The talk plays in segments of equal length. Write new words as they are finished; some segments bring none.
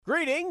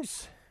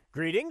Greetings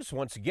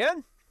once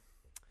again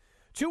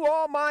to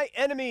all my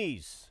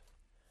enemies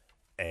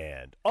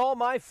and all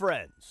my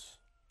friends.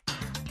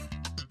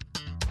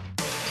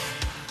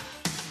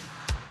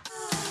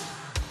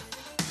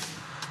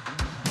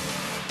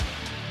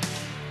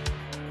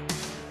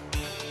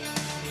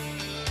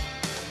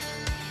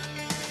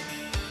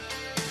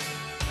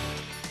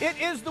 It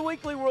is the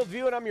Weekly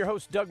Worldview, and I'm your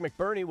host, Doug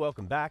McBurney.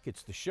 Welcome back.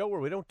 It's the show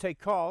where we don't take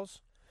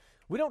calls.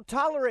 We don't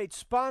tolerate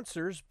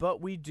sponsors,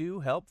 but we do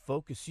help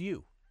focus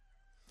you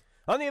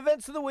on the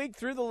events of the week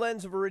through the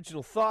lens of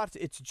original thought.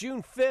 It's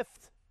June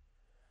 5th,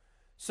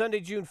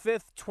 Sunday, June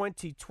 5th,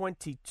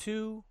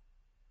 2022,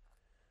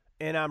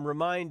 and I'm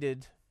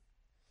reminded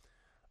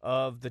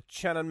of the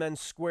Tiananmen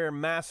Square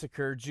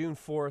massacre, June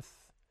 4th,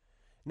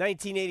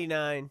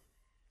 1989.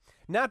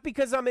 Not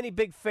because I'm any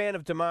big fan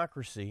of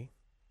democracy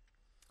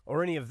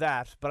or any of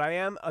that, but I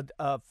am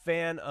a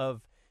fan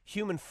of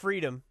human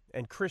freedom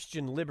and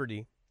Christian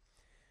liberty,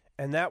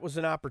 and that was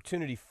an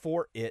opportunity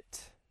for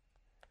it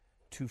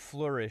to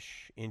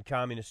flourish in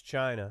communist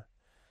China,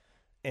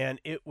 and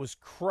it was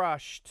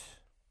crushed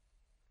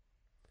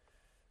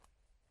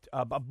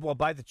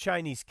by the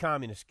Chinese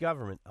Communist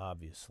government,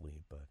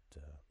 obviously, but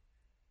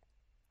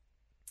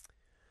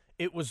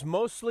it was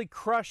mostly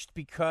crushed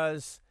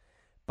because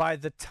by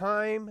the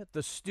time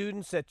the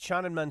students at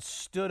Tiananmen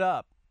stood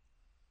up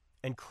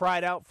and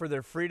cried out for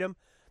their freedom,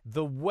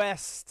 the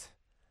West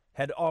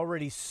had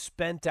already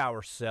spent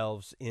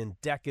ourselves in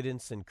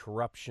decadence and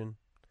corruption,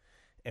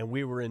 and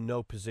we were in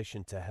no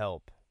position to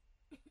help.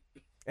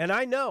 And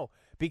I know,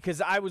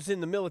 because I was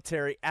in the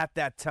military at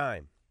that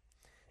time,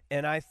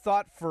 and I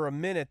thought for a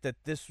minute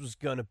that this was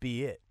going to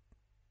be it.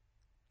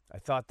 I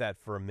thought that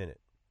for a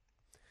minute.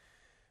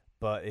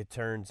 But it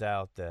turns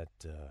out that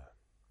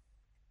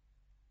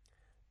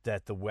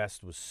the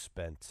West was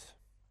spent.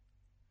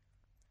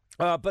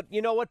 But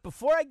you know what?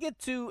 Before I get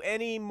to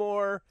any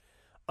more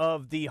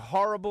of the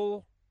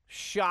horrible,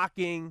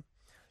 shocking,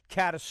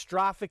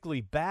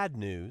 catastrophically bad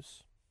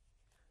news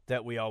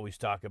that we always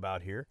talk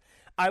about here,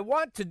 I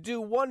want to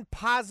do one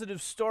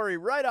positive story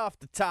right off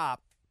the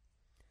top.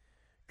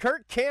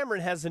 Kirk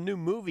Cameron has a new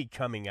movie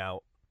coming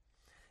out,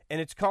 and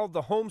it's called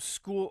The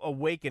Homeschool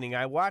Awakening.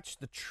 I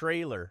watched the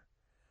trailer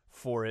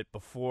for it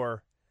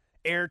before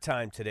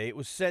airtime today. It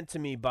was sent to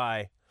me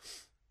by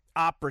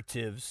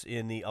operatives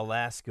in the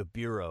Alaska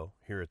Bureau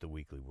here at the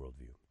Weekly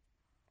Worldview.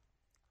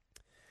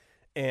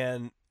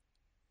 And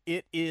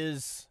it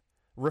is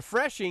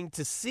refreshing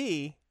to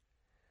see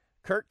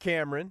Kirk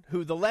Cameron,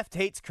 who the left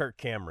hates Kirk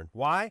Cameron.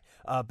 Why?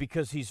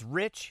 Because he's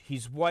rich,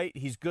 he's white,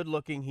 he's good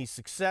looking, he's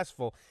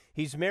successful.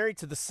 He's married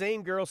to the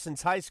same girl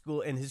since high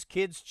school, and his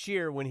kids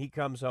cheer when he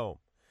comes home.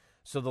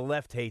 So the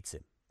left hates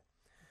him.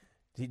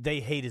 They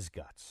hate his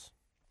guts.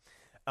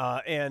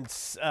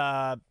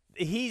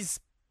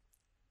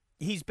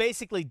 He's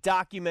basically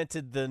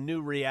documented the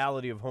new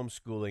reality of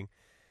homeschooling.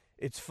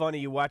 It's funny,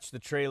 you watch the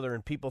trailer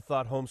and people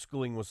thought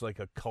homeschooling was like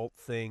a cult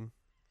thing,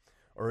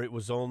 or it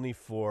was only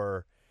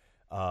for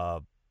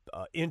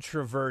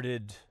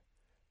introverted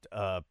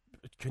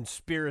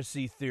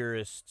conspiracy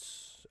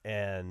theorists.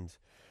 And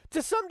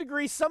to some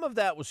degree, some of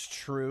that was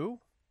true,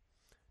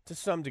 to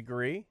some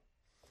degree.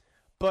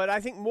 But I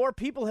think more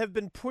people have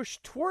been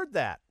pushed toward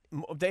that.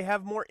 They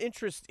have more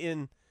interest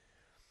in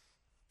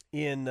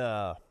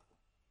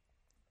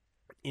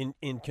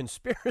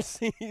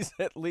conspiracies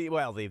at least.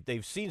 Well,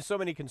 they've seen so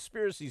many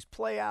conspiracies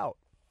play out,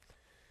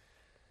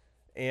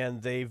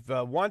 and they've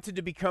wanted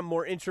to become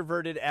more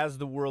introverted as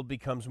the world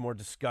becomes more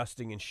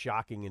disgusting and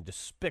shocking and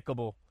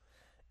despicable,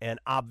 and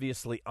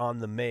obviously on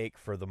the make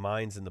for the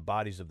minds and the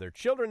bodies of their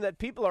children, that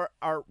people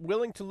are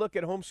willing to look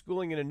at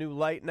homeschooling in a new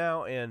light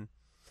now. And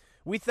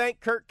we thank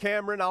Kirk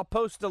Cameron. I'll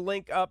post a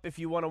link up if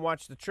you want to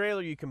watch the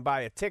trailer. You can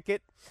buy a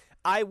ticket.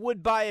 I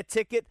would buy a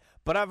ticket,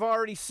 but I've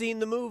already seen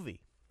the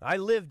movie. I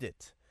lived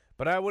it.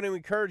 But I want to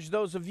encourage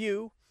those of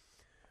you,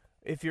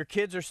 if your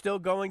kids are still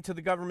going to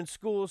the government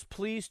schools,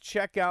 please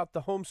check out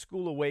The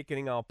Homeschool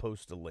Awakening. I'll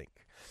post a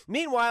link.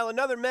 Meanwhile,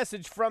 another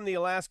message from the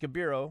Alaska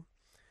Bureau.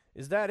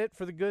 Is that it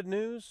for the good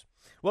news?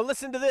 Well,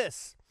 listen to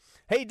this.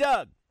 Hey,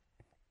 Doug,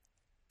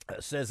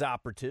 says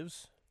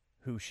operatives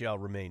who shall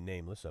remain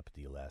nameless up at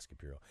the Alaska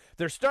Bureau.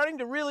 They're starting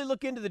to really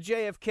look into the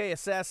JFK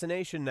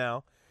assassination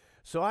now,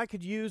 so I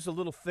could use a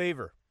little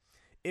favor.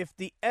 If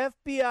the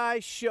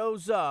FBI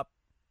shows up,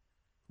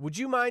 would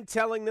you mind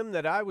telling them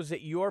that I was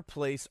at your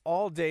place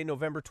all day,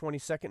 November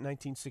 22nd,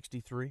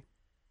 1963?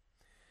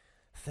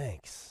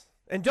 Thanks.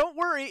 And don't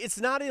worry, it's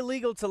not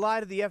illegal to lie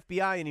to the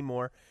FBI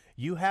anymore.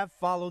 You have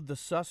followed the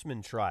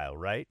Sussman trial,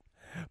 right?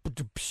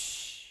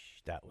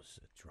 That was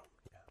a drum.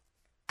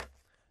 Yeah.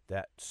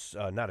 That's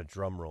not a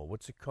drum roll.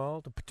 What's it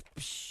called?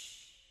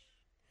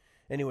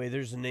 Anyway,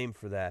 there's a name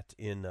for that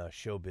in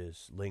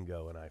showbiz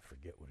lingo, and I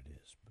forget what it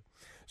is.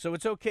 So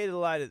it's okay to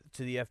lie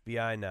to the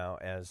FBI now,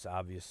 as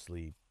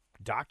obviously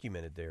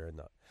documented there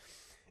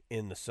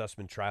in the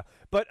Sussman trial.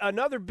 But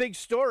another big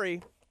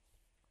story,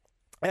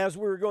 as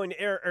we were going to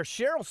air,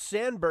 Sheryl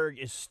Sandberg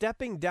is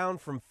stepping down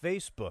from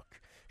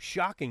Facebook.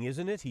 Shocking,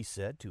 isn't it? He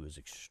said to his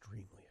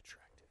extremely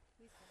attractive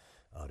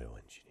auto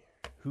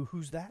engineer.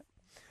 Who's that?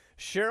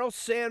 Sheryl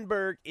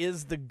Sandberg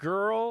is the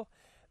girl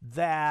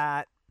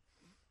that,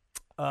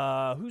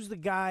 who's the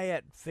guy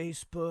at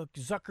Facebook?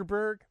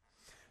 Zuckerberg.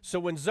 So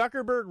when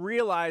Zuckerberg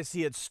realized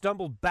he had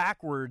stumbled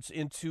backwards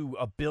into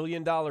 $1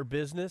 billion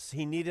business,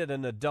 he needed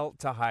an adult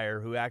to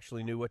hire who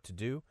actually knew what to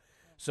do.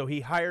 So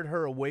he hired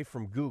her away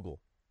from Google,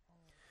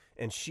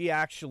 and she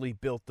actually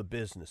built the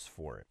business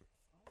for him.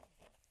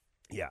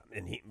 Yeah,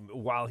 and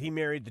while he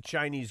married the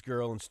Chinese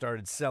girl and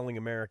started selling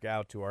America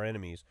out to our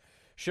enemies,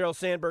 Sheryl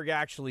Sandberg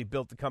actually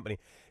built the company.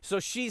 So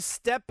she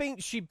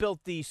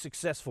built the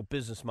successful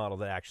business model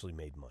that actually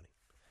made money.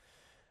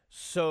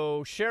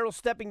 So Sheryl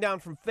stepping down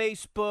from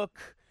Facebook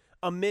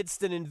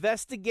amidst an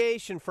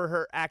investigation for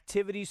her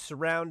activities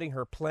surrounding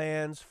her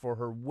plans for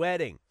her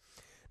wedding.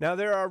 Now,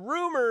 there are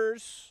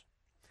rumors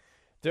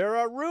that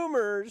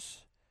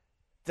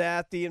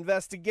the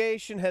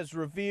investigation has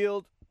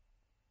revealed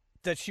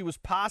that she was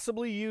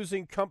possibly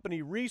using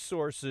company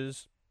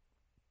resources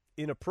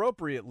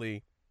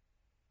inappropriately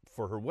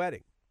for her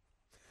wedding.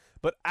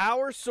 But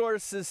our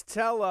sources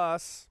tell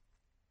us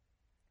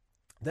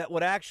that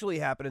what actually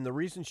happened, and the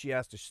reason she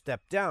has to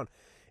step down,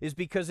 is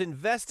because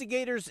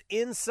investigators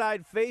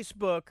inside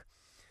Facebook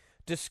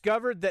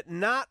discovered that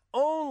not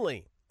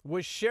only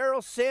was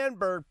Sheryl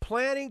Sandberg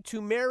planning to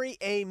marry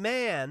a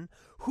man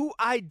who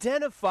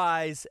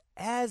identifies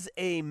as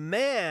a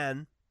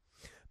man,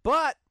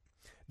 but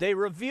they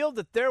revealed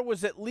that there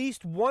was at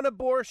least one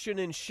abortion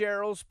in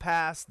Sheryl's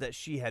past that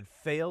she had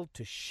failed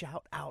to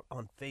shout out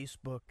on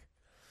Facebook.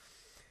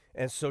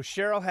 And so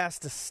Sheryl has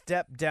to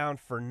step down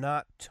for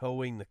not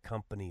towing the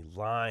company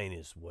line,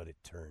 is what it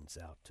turns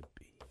out to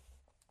be.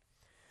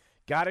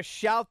 Got to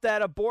shout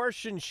that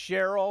abortion,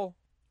 Sheryl.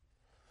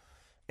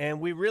 And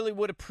we really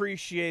would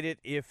appreciate it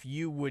if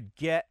you would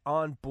get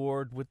on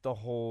board with the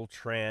whole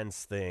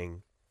trans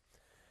thing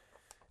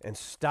and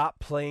stop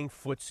playing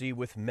footsie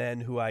with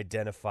men who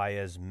identify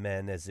as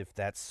men as if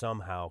that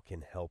somehow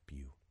can help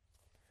you.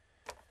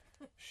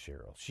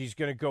 Sheryl. She's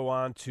going to go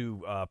on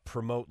to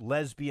promote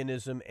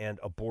lesbianism and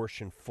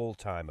abortion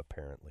full-time,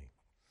 apparently.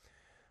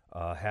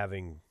 All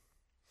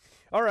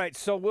right,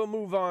 so we'll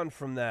move on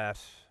from that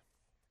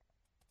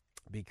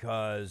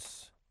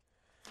because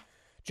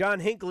John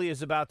Hinckley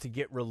is about to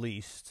get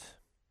released.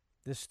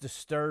 This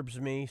disturbs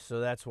me,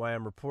 so that's why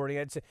I'm reporting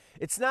it.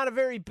 It's not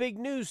very big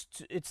news.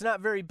 It's not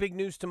very big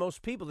news to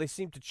most people. They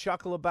seem to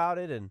chuckle about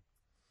it.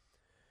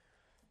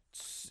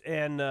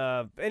 And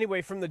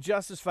anyway, from the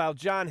Justice File,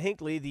 John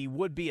Hinckley, the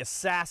would-be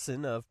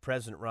assassin of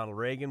President Ronald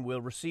Reagan,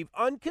 will receive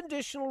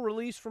unconditional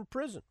release from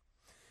prison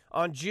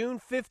on June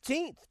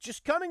 15th.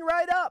 Just coming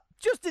right up,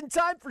 just in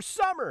time for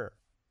summer.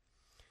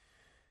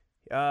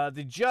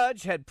 The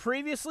judge had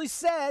previously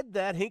said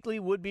that Hinckley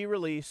would be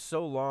released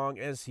so long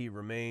as he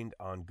remained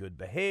on good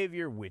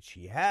behavior, which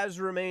he has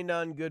remained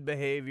on good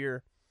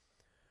behavior.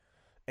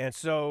 And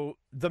so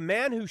the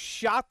man who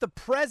shot the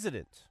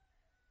president,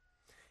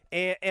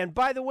 and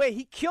by the way,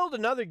 he killed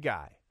another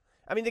guy.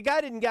 I mean, the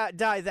guy didn't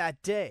die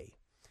that day.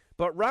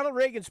 But Ronald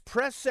Reagan's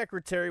press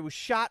secretary was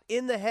shot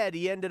in the head.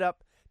 He ended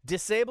up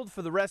disabled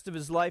for the rest of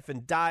his life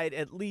and died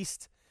at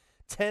least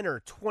 10 or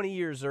 20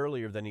 years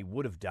earlier than he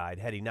would have died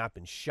had he not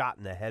been shot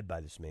in the head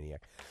by this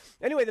maniac.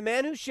 Anyway, the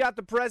man who shot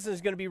the president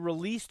is going to be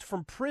released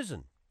from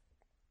prison.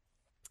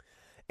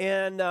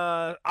 And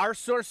our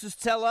sources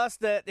tell us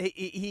that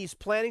he's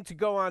planning to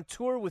go on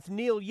tour with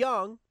Neil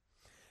Young,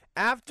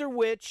 after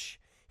which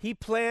he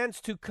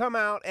plans to come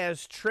out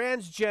as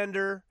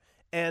transgender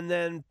and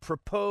then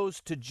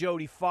propose to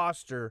Jodie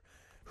Foster,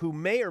 who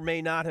may or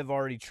may not have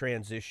already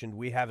transitioned.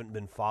 We haven't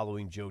been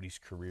following Jodie's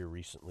career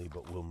recently,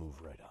 but we'll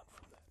move right on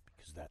from that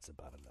because that's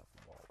about enough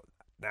of all of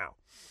that. Now,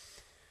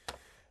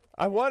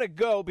 I want to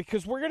go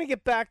because we're going to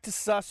get back to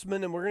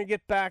Sussman and we're going to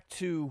get back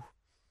to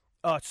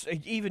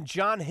even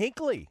John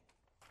Hinckley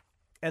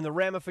and the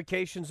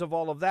ramifications of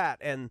all of that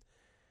and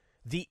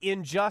the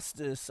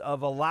injustice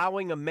of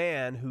allowing a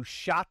man who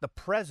shot the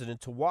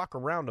president to walk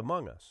around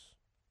among us.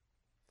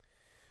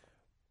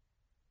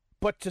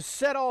 But to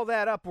set all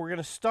that up, we're going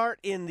to start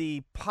in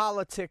the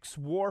politics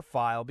war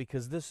file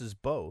because this is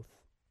both.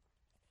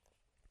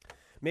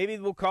 Maybe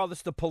we'll call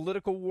this the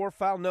political war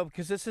file. No,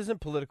 because this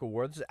isn't political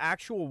war. This is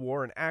actual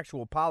war and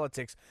actual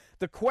politics.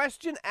 The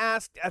question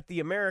asked at the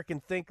American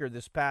Thinker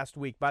this past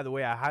week, by the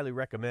way, I highly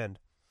recommend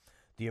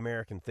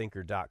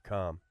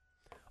theamericanthinker.com.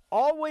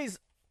 Always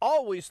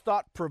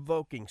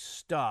thought-provoking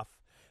stuff.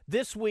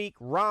 This week,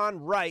 Ron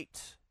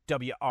Wright,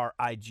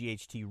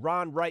 W-R-I-G-H-T,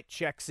 Ron Wright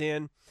checks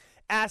in,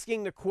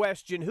 asking the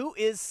question, who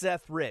is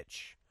Seth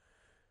Rich?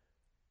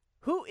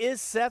 Who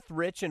is Seth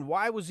Rich and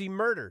why was he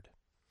murdered?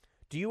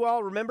 Do you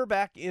all remember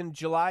back in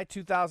July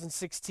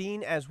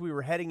 2016 as we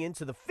were heading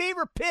into the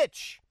fever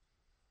pitch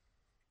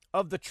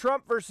of the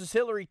Trump versus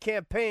Hillary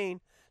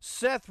campaign,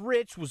 Seth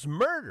Rich was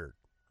murdered.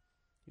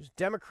 He was a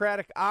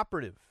Democratic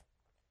operative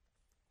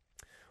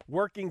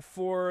working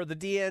for the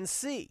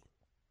DNC.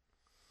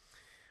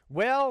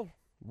 Well,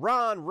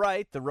 Ron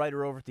Wright, the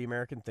writer over at the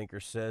American Thinker,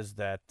 says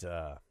that,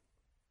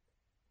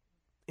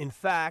 in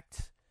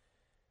fact,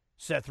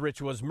 Seth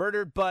Rich was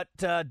murdered, but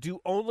do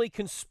only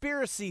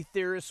conspiracy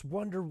theorists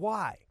wonder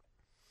why?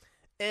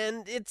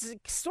 And it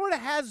sort of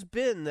has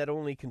been that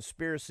only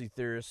conspiracy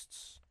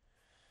theorists.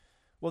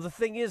 Well, the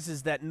thing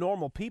is that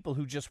normal people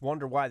who just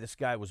wonder why this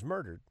guy was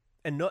murdered,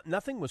 and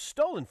nothing was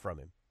stolen from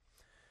him.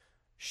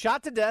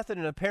 Shot to death in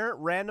an apparent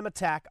random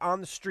attack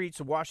on the streets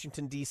of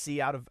Washington, D.C.,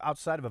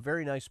 outside of a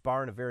very nice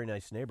bar in a very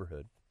nice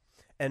neighborhood,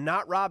 and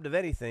not robbed of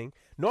anything.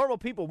 Normal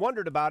people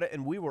wondered about it,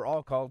 and we were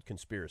all called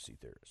conspiracy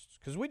theorists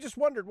because we just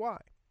wondered why.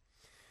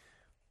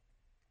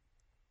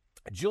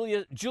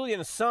 Julian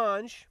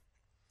Assange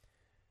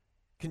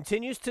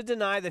continues to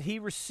deny that he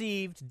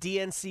received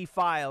DNC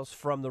files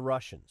from the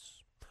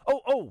Russians.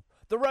 Oh,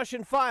 the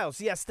Russian files.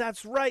 Yes,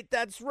 that's right.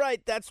 That's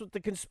what the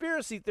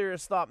conspiracy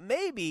theorists thought.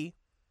 Maybe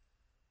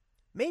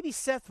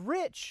Seth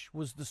Rich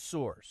was the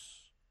source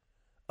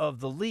of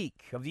the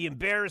leak, of the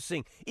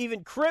embarrassing,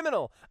 even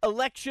criminal,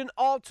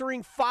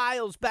 election-altering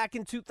files back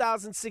in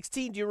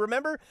 2016. Do you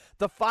remember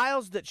the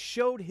files that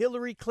showed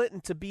Hillary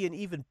Clinton to be an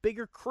even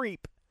bigger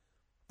creep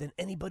than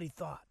anybody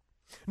thought?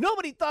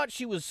 Nobody thought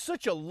she was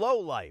such a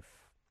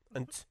lowlife.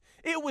 And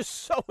it was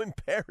so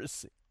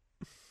embarrassing.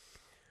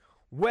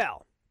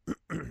 Well,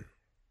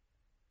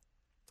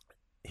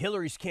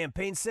 Hillary's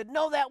campaign said,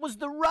 no, that was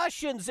the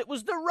Russians. It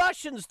was the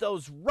Russians,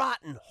 those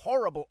rotten,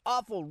 horrible,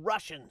 awful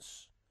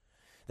Russians.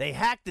 They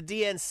hacked the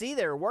DNC.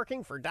 They were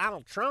working for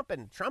Donald Trump,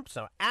 and Trump's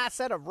an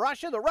asset of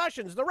Russia. The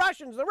Russians.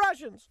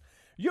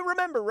 You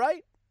remember,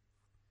 right?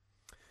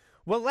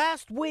 Well,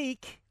 last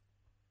week,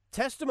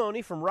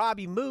 testimony from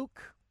Robbie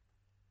Mook,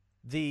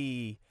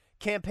 the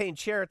campaign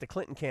chair at the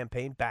Clinton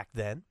campaign back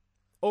then,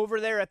 over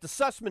there at the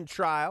Sussman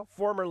trial,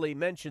 formerly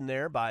mentioned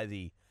there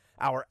by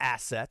our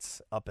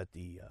assets up at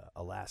the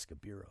Alaska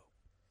Bureau.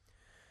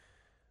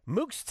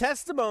 Mook's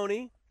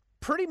testimony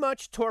pretty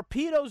much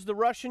torpedoes the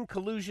Russian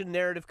collusion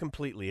narrative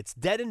completely. It's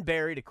dead and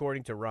buried,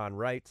 according to Ron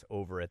Wright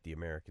over at the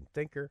American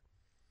Thinker.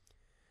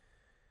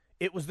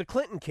 It was the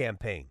Clinton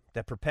campaign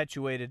that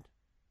perpetuated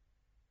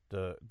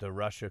the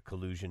Russia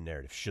collusion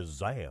narrative.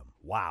 Shazam.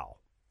 Wow.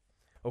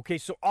 Okay,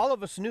 so all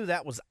of us knew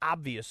that was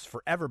obvious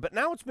forever, but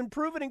now it's been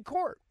proven in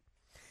court.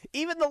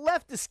 Even the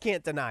leftists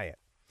can't deny it.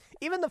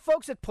 Even the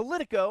folks at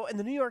Politico and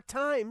the New York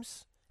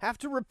Times have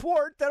to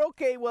report that,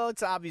 okay, well,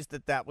 it's obvious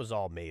that was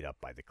all made up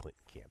by the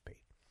Clinton campaign.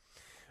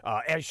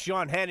 As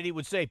Sean Hannity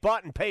would say,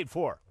 bought and paid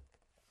for.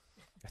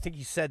 I think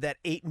he said that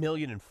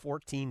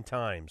 8,014,000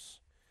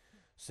 times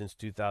since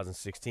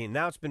 2016.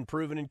 Now it's been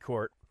proven in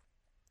court.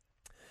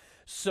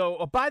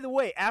 So, by the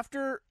way,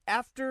 after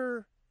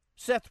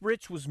Seth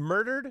Rich was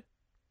murdered,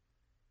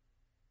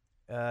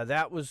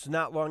 that was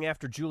not long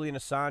after Julian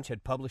Assange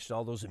had published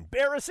all those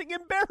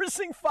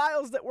embarrassing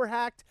files that were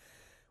hacked.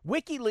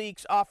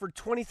 WikiLeaks offered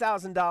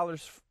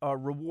 $20,000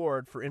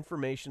 reward for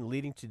information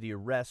leading to the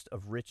arrest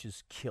of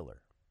Rich's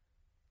killer.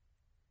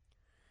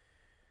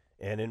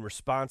 And in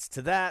response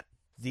to that,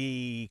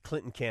 the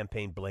Clinton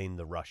campaign blamed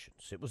the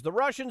Russians. It was the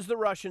Russians.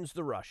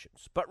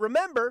 But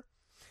remember,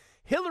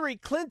 Hillary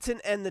Clinton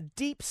and the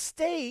deep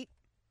state,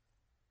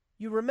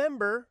 you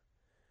remember,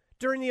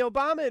 during the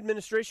Obama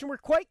administration were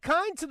quite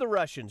kind to the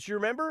Russians. You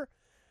remember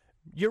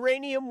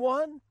Uranium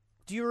One?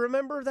 Do you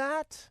remember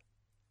that?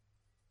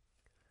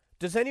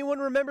 Does anyone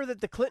remember that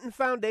the Clinton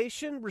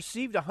Foundation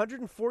received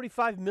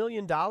 $145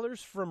 million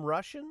from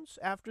Russians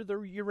after the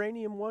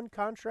Uranium One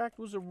contract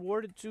was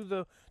awarded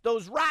to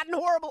those rotten,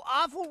 horrible,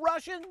 awful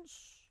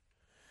Russians?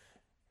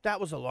 That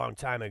was a long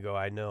time ago,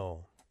 I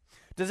know.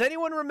 Does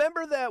anyone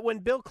remember that when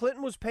Bill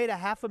Clinton was paid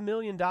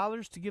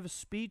 $500,000 to give a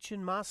speech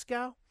in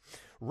Moscow?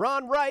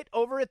 Ron Wright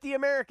over at the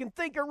American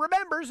Thinker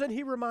remembers, and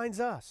he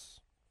reminds us.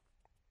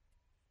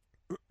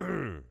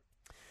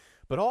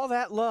 But all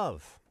that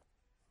love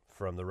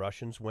from the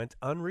Russians went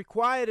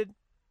unrequited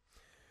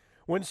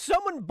when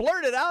someone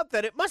blurted out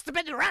that it must have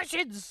been the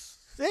Russians.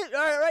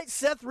 All right,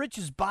 Seth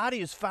Rich's body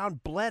is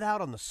found bled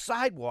out on the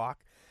sidewalk.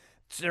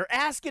 They're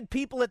asking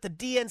people at the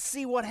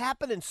DNC what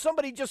happened, and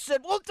somebody just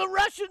said, well, it's the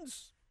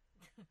Russians.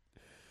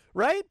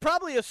 Right?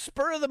 Probably a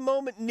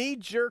spur-of-the-moment,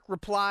 knee-jerk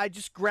reply,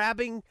 just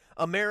grabbing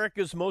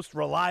America's most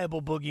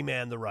reliable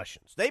boogeyman, the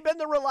Russians. They've been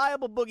the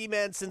reliable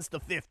boogeyman since the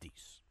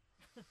 50s.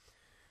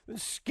 Been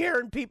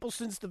scaring people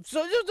since So it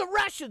was the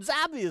Russians,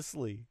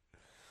 obviously.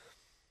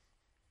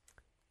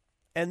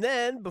 And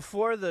then,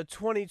 before the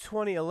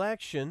 2020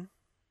 election,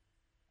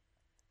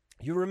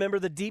 you remember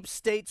the deep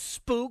state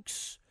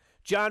spooks,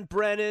 John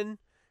Brennan,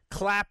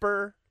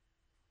 Clapper.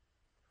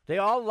 They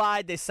all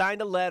lied. They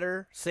signed a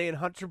letter saying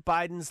Hunter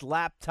Biden's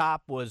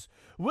laptop was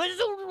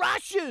the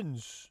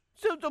Russians.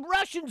 So the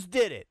Russians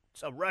did it.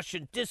 It's a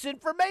Russian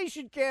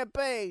disinformation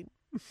campaign.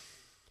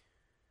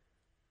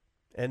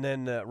 And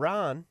then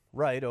Ron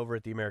Wright over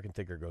at the American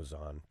Thinker goes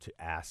on to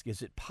ask,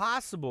 is it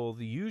possible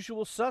the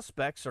usual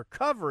suspects are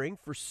covering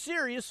for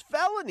serious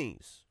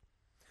felonies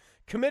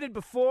committed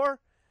before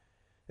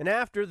and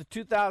after the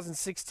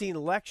 2016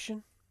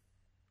 election?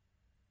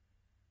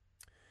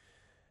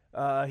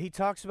 He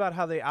talks about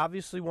how they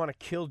obviously want to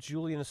kill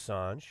Julian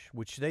Assange,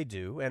 which they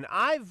do. And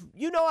I've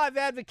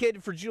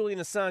advocated for Julian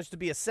Assange to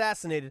be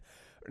assassinated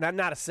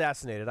Not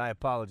assassinated. I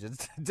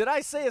apologize. Did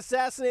I say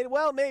assassinated?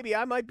 Well, maybe.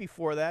 I might be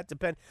for that.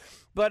 Depend.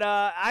 But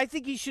I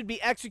think he should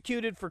be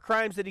executed for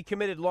crimes that he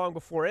committed long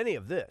before any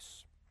of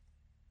this.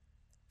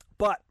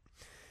 But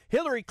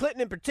Hillary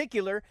Clinton in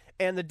particular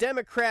and the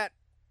Democrat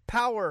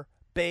power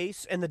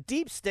base and the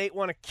deep state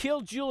want to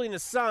kill Julian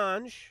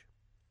Assange,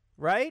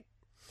 right?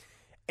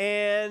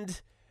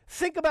 And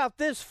think about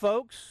this,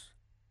 folks.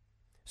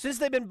 Since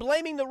they've been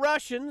blaming the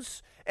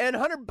Russians and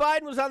Hunter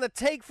Biden was on the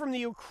take from the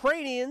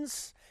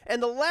Ukrainians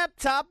and the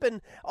laptop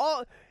and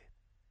all,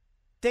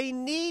 they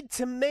need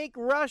to make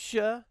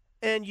Russia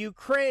and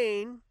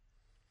Ukraine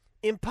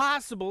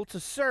impossible to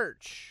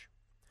search.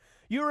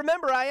 You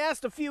remember I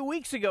asked a few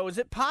weeks ago, is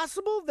it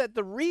possible that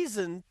the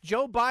reason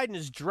Joe Biden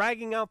is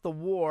dragging out the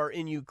war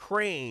in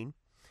Ukraine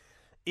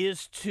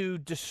is to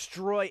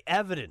destroy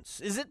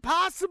evidence? Is it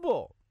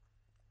possible?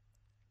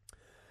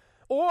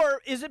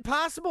 Or is it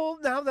possible,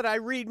 now that I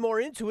read more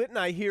into it and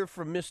I hear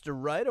from Mr.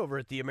 Wright over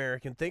at the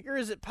American Thinker,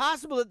 is it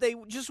possible that they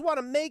just want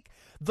to make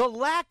the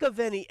lack of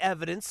any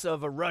evidence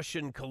of a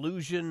Russian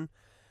collusion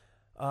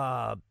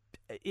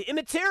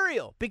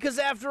immaterial? Because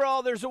after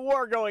all, there's a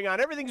war going on.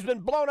 Everything's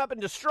been blown up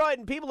and destroyed,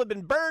 and people have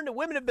been burned, and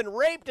women have been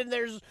raped, and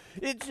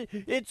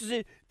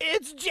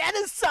it's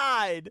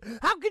genocide.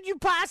 How could you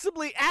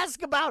possibly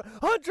ask about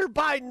Hunter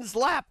Biden's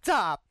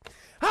laptop?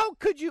 How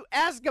could you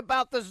ask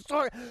about the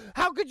story?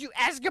 How could you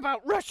ask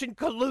about Russian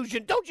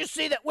collusion? Don't you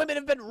see that women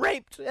have been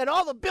raped and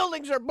all the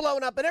buildings are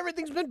blown up and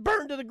everything's been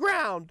burned to the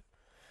ground?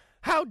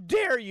 How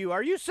dare you?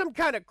 Are you some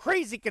kind of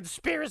crazy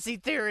conspiracy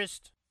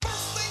theorist?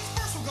 First things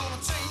first, we're gonna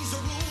change the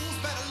rules.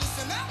 Better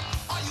listen up,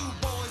 all you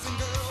boys and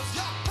girls.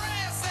 Your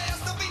prayer says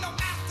there'll be no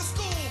after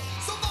school.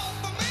 So vote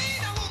for me,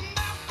 now wouldn't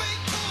that be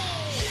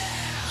cool?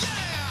 Yeah!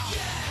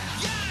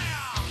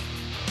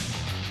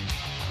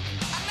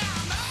 And now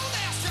I know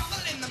there's trouble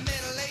in the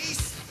Middle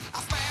East. I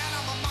spend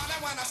all my money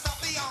when I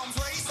stop the arms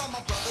race. All my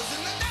brothers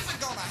in the desert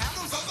gonna have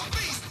themselves a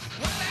feast.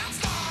 When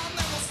that's done,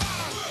 then we'll start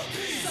a world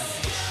peace. So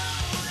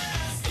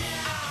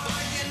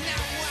oh, you know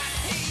what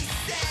he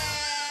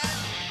said?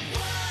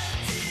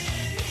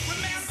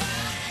 Remember,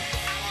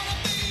 I wanna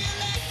be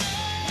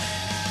elected.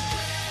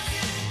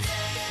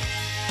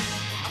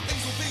 And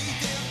things will be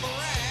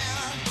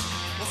different.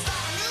 We'll start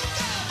a new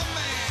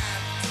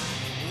government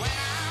when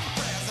I'm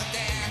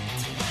president.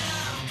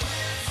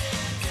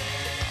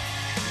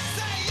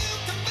 Say you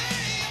can be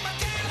my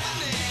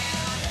candidate.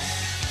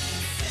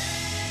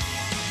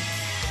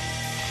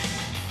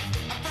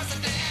 A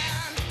president.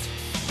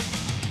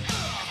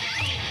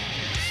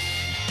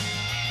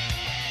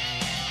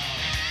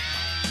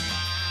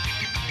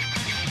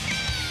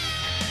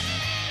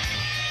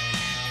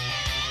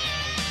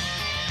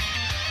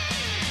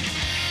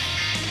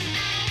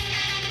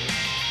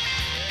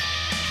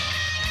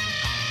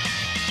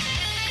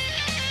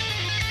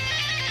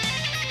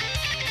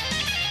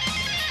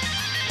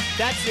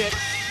 That's it.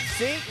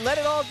 See? Let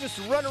it all just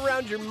run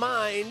around your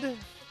mind.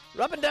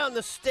 Up and down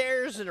the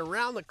stairs and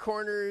around the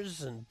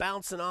corners and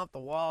bouncing off the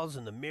walls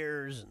and the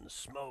mirrors and the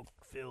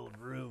smoke-filled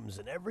rooms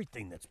and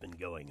everything that's been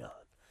going on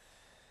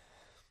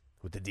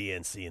with the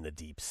DNC and the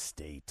deep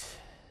state.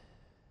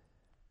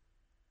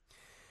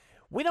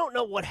 We don't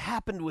know what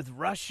happened with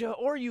Russia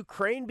or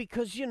Ukraine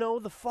because, you know,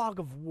 the fog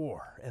of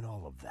war and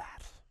all of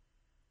that.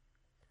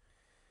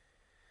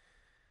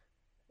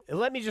 And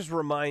let me just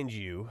remind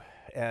you,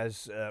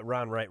 as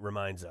Ron Wright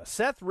reminds us,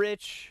 Seth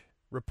Rich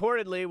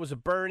reportedly was a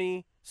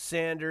Bernie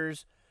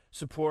Sanders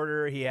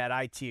supporter. He had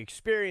IT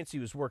experience. He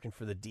was working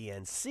for the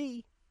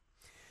DNC.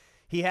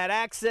 He had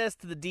access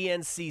to the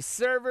DNC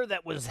server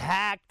that was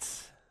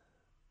hacked.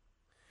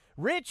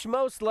 Rich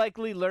most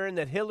likely learned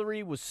that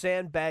Hillary was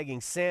sandbagging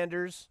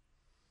Sanders.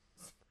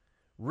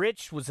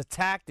 Rich was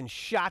attacked and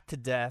shot to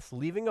death,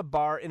 leaving a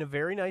bar in a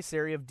very nice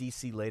area of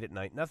D.C. late at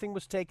night. Nothing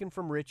was taken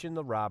from Rich in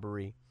the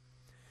robbery.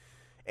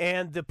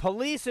 And the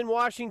police in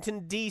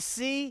Washington,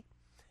 D.C.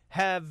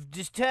 have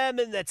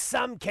determined that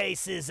some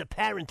cases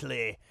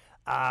apparently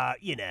are,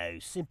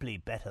 simply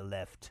better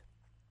left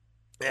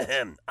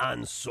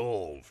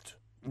unsolved.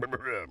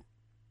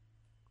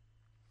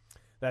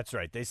 That's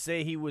right. They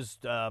say he was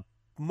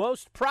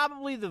most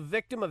probably the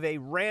victim of a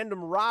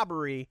random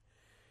robbery.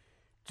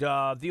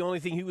 The only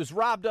thing he was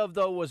robbed of,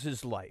 though, was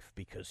his life,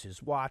 because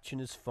his watch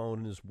and his phone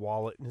and his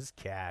wallet and his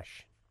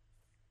cash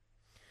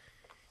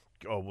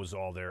was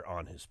all there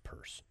on his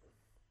person.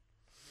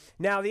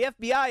 Now, the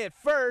FBI at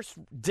first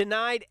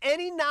denied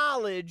any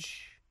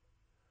knowledge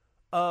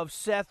of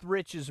Seth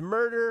Rich's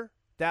murder.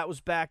 That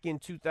was back in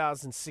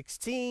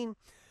 2016.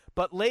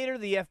 But later,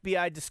 the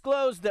FBI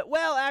disclosed that,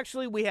 well,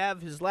 actually, we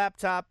have his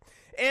laptop,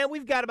 and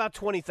we've got about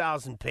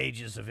 20,000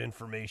 pages of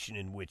information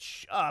in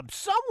which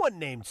someone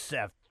named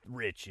Seth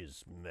Rich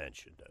is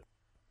mentioned.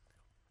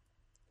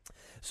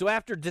 So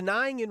after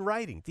denying in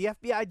writing, the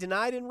FBI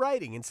denied in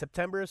writing in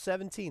September of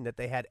 17 that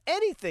they had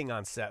anything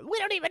on Seth. We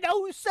don't even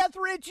know who Seth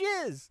Rich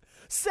is.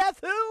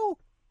 Seth who?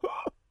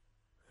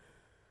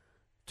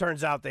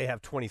 Turns out they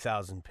have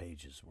 20,000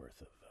 pages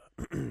worth of.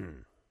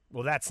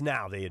 Well, that's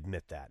now. They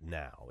admit that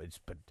now.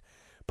 But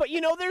But,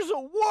 there's a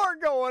war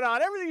going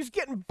on. Everything's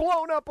getting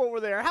blown up over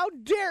there. How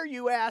dare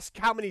you ask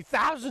how many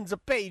thousands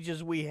of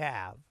pages we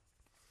have?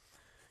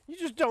 You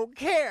just don't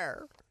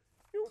care.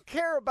 You don't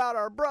care about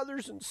our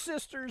brothers and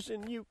sisters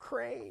in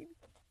Ukraine.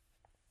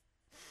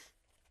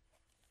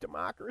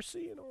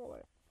 Democracy and all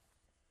that.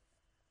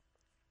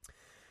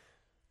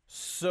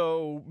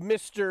 So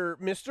Mr.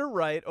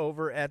 Wright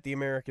over at the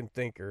American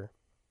Thinker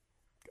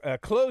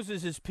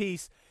closes his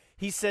piece.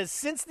 He says,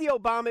 since the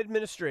Obama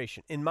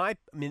administration, in my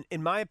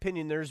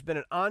opinion, there's been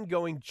an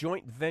ongoing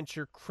joint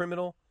venture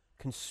criminal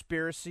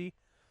conspiracy.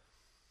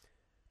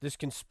 This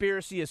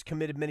conspiracy has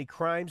committed many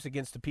crimes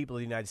against the people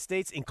of the United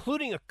States,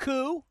 including a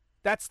coup.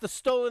 That's the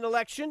stolen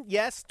election.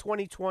 Yes,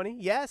 2020.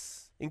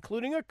 Yes,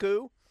 including a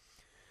coup.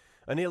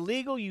 An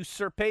illegal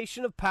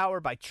usurpation of power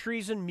by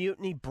treason,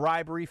 mutiny,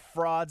 bribery,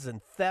 frauds,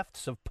 and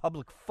thefts of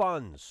public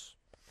funds.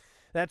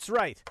 That's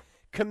right.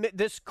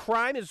 This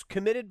crime is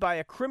committed by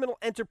a criminal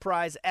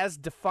enterprise as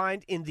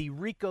defined in the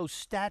RICO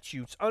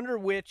statutes, under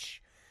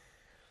which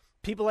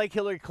people like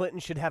Hillary Clinton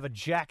should have a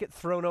jacket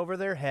thrown over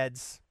their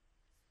heads,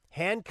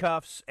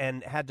 handcuffs,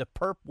 and had to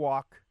perp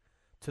walk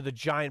to the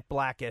giant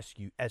black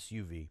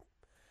SUV.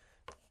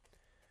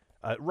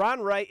 Ron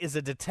Wright is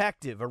a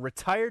detective, a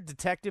retired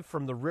detective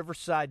from the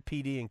Riverside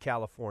PD in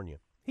California.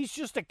 He's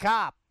just a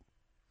cop.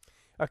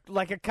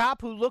 Like a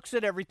cop who looks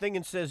at everything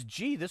and says,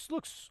 gee,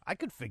 I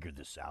could figure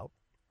this out.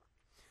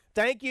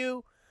 Thank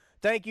you,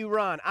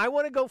 Ron. I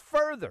want to go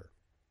further.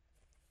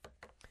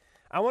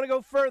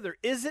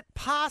 Is it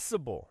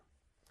possible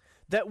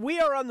that we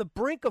are on the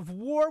brink of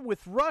war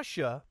with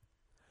Russia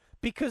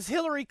because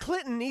Hillary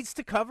Clinton needs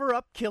to cover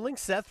up killing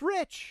Seth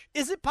Rich?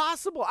 Is it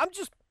possible? I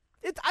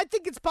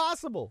think it's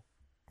possible.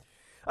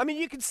 I mean,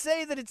 you could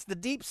say that it's the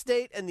deep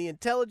state and the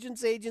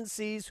intelligence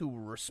agencies who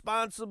were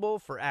responsible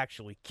for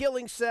actually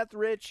killing Seth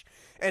Rich,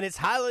 and it's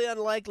highly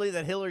unlikely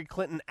that Hillary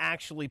Clinton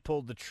actually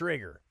pulled the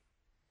trigger.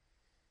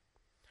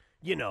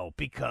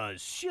 Because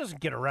she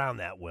doesn't get around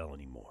that well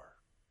anymore.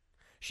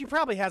 She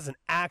probably hasn't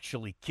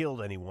actually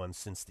killed anyone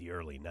since the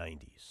early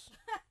 90s.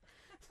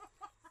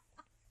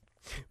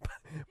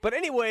 But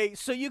anyway,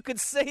 so you could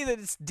say that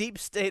it's deep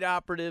state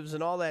operatives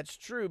and all that's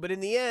true, but in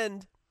the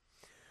end,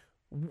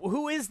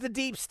 who is the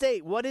deep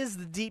state? What is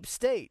the deep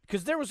state?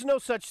 Because there was no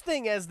such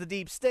thing as the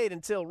deep state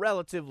until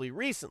relatively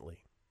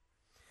recently.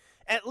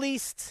 At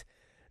least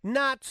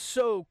not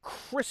so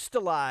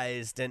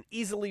crystallized and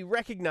easily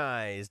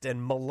recognized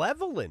and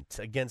malevolent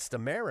against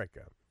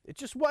America. It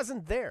just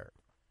wasn't there.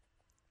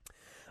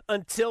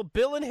 Until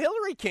Bill and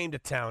Hillary came to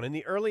town in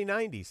the early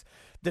 90s.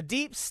 The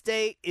deep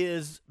state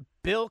is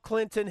Bill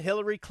Clinton,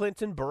 Hillary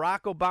Clinton,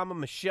 Barack Obama,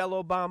 Michelle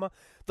Obama,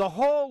 the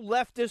whole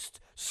leftist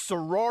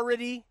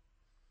sorority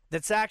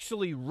that's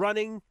actually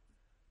running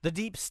the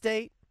deep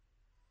state.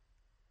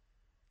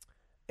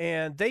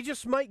 And they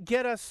just might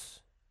get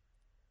us.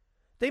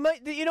 They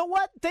might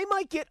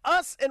get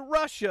us and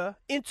Russia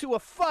into a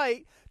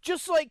fight,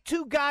 just like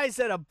two guys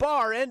at a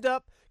bar end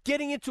up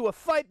getting into a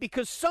fight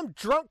because some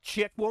drunk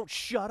chick won't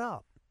shut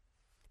up.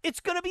 It's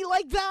going to be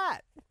like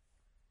that.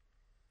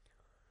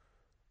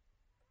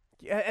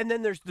 Yeah, and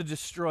then there's the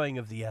destroying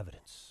of the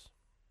evidence.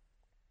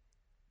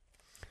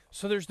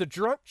 So there's the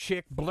drunk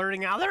chick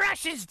blurting out, the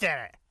Russians did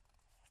it.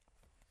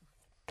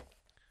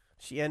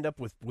 She end up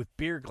with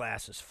beer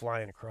glasses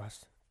flying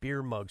across,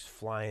 beer mugs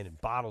flying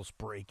and bottles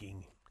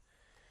breaking.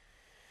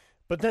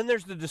 But then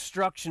there's the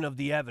destruction of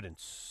the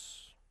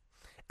evidence.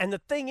 And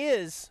the thing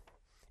is,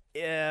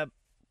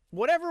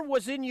 whatever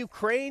was in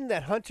Ukraine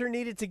that Hunter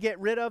needed to get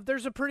rid of,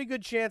 there's a pretty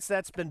good chance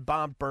that's been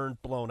bombed,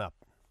 burned, blown up.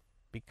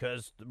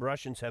 Because the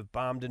Russians have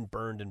bombed and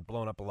burned and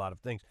blown up a lot of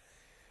things.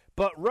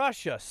 But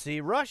Russia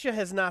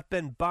has not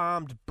been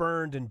bombed,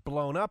 burned, and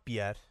blown up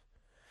yet.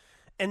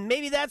 And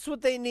maybe that's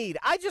what they need.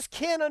 I just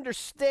can't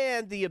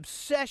understand the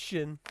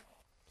obsession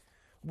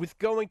with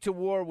going to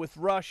war with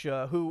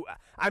Russia,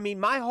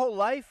 my whole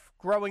life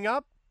growing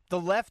up, the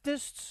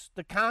leftists,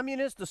 the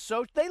communists, the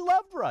socialists, they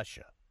loved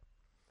Russia.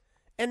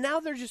 And now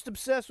they're just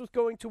obsessed with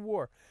going to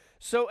war.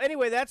 So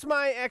anyway, that's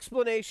my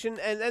explanation.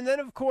 And then,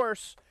 of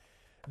course,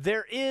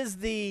 there is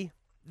the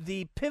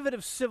pivot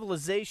of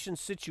civilization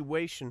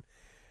situation.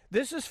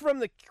 This is from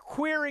the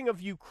Queering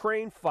of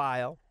Ukraine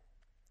file.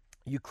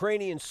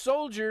 Ukrainian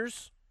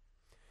soldiers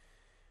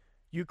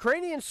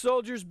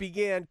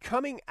began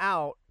coming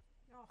out,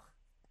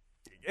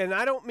 and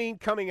I don't mean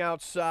coming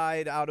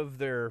outside out of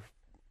their,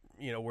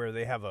 where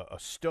they have a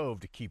stove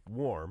to keep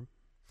warm.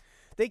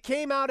 They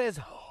came out as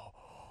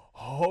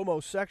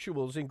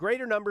homosexuals in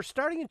greater numbers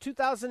starting in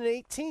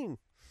 2018,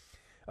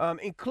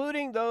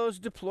 including those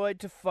deployed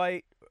to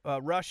fight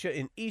Russia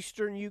in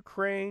eastern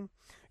Ukraine.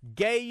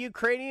 Gay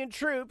Ukrainian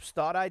troops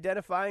thought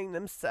identifying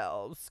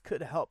themselves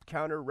could help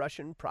counter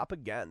Russian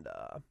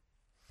propaganda.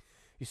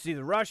 You see,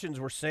 the Russians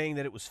were saying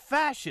that it was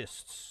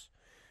fascists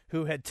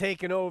who had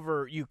taken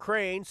over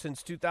Ukraine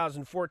since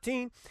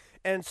 2014,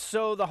 and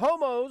so the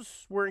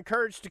homos were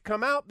encouraged to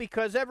come out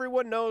because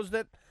everyone knows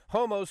that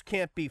homos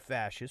can't be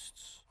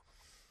fascists.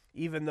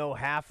 even though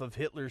half of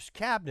Hitler's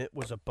cabinet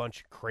was a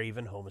bunch of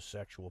craven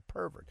homosexual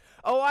pervert.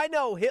 Oh, I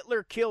know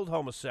Hitler killed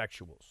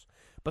homosexuals,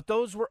 but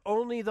those were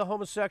only the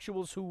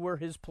homosexuals who were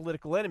his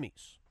political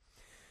enemies.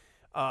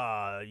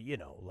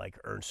 Like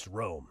Ernst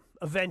Röhm.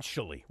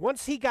 Eventually,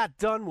 once he got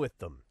done with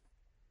them.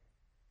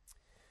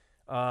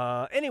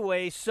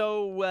 Anyway,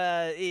 so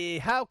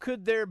how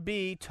could there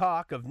be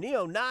talk of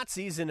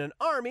neo-Nazis in an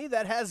army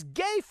that has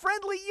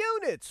gay-friendly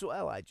units?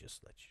 Well, I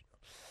just let you know.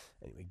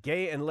 Anyway,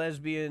 gay and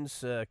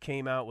lesbians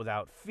came out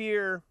without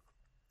fear.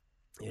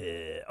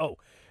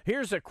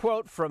 Here's a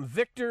quote from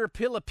Viktor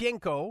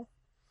Pilipenko.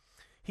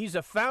 He's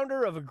a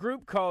founder of a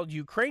group called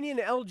Ukrainian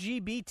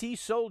LGBT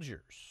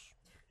Soldiers.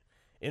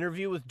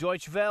 Interview with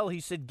Deutsche Welle, he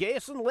said,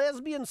 gays and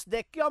lesbians,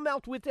 they come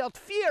out without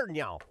fear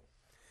now.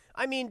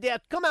 I mean, they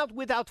come out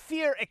without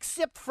fear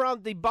except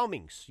from the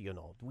bombings,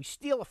 We're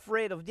still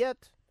afraid of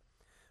that,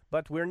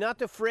 but we're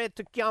not afraid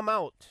to come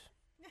out.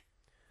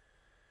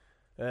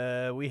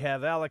 We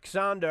have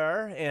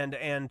Alexander and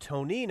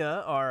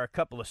Antonina are a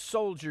couple of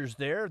soldiers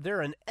there.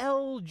 They're an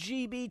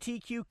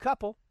LGBTQ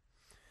couple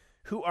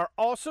who are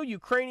also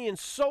Ukrainian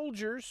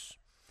soldiers.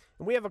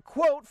 And we have a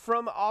quote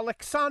from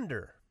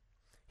Alexander.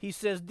 He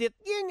says, the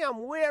thing I'm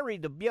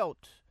worried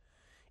about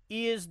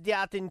is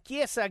that in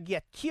case I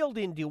get killed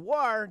in the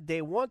war,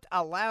 they won't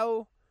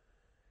allow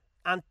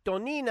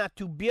Antonina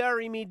to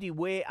bury me the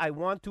way I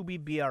want to be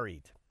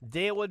buried.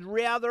 They would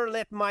rather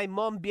let my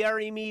mom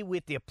bury me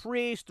with a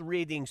priest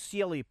reading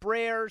silly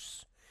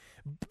prayers.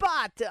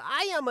 But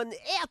I am an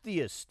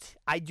atheist.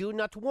 I do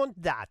not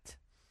want that.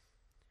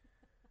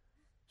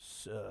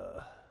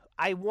 So,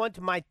 I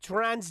want my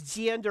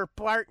transgender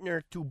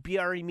partner to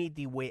bury me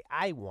the way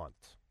I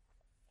want.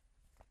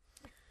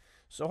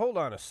 So hold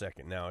on a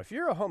second now. If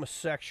you're a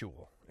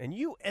homosexual and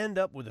you end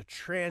up with a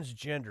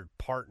transgendered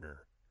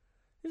partner,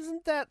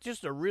 isn't that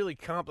just a really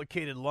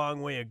complicated,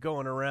 long way of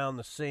going around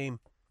the same...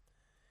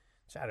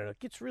 I don't know, it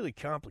gets really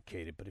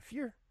complicated, but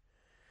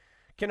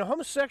can a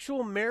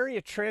homosexual marry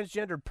a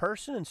transgendered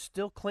person and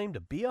still claim to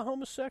be a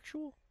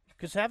homosexual?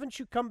 Because haven't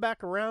you come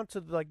back around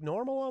to,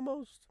 normal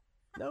almost?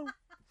 No?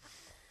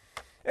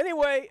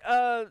 Anyway,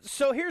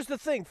 so here's the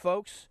thing,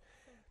 folks.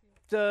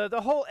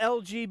 The whole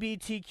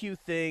LGBTQ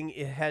thing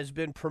has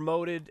been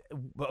promoted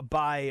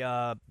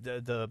by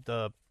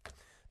the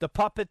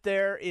puppet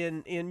there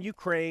in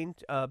Ukraine,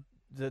 the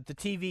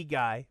TV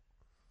guy,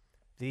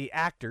 the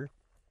actor,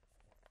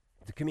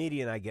 the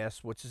comedian, I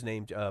guess, what's his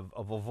name, of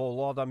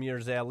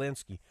Volodymyr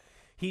Zelensky.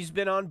 He's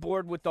been on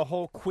board with the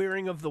whole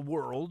queering of the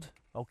world,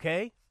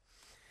 okay?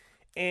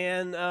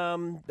 And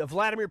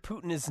Vladimir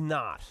Putin is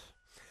not.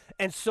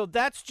 And so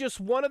that's just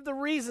one of the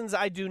reasons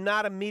I do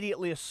not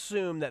immediately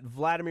assume that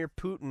Vladimir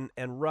Putin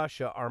and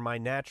Russia are my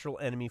natural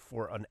enemy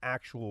for an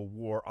actual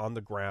war on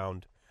the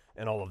ground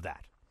and all of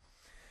that.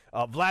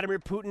 Vladimir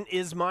Putin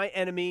is my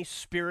enemy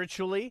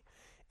spiritually,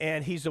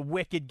 and he's a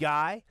wicked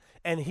guy.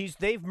 And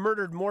they've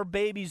murdered more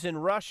babies in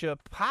Russia,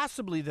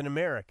 possibly than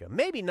America.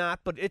 Maybe not,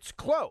 but it's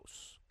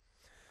close.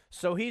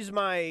 So he's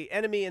my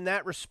enemy in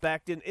that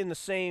respect, in the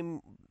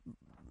same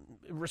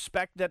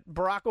respect that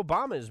Barack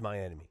Obama is my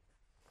enemy.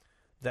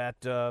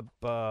 That Joe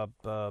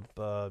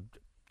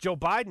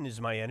Biden is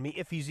my enemy,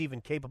 if he's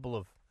even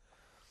capable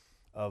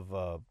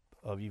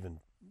of even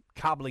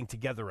cobbling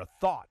together a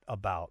thought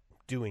about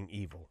doing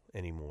evil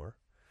anymore.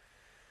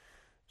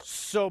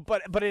 So,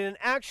 but in an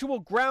actual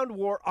ground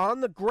war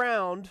on the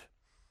ground,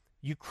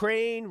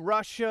 Ukraine,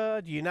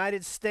 Russia, the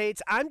United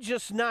States, I'm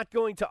just not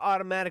going to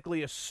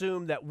automatically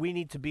assume that we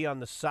need to be on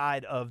the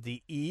side of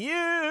the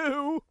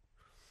EU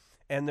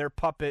and their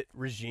puppet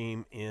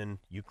regime in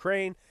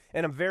Ukraine.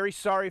 And I'm very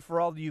sorry for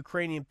all the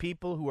Ukrainian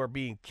people who are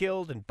being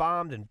killed and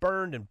bombed and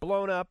burned and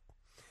blown up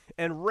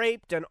and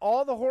raped and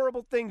all the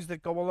horrible things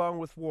that go along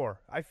with war.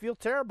 I feel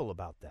terrible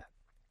about that,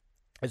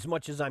 as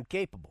much as I'm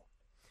capable.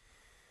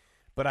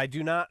 But I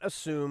do not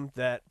assume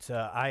that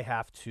I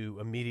have to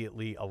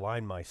immediately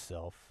align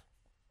myself,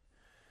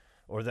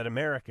 or that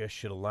America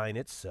should align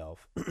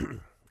itself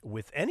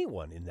with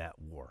anyone in that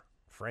war,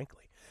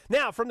 frankly.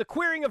 Now, from the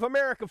Queering of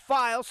America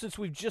file, since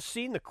we've just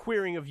seen the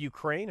queering of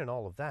Ukraine and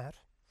all of that,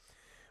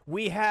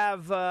 we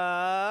have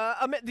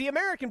the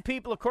American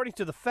people, according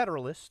to the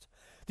Federalist,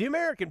 the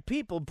American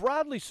people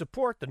broadly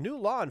support the new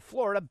law in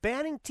Florida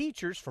banning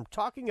teachers from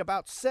talking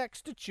about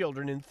sex to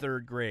children in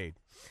 3rd grade.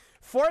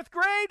 4th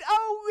grade?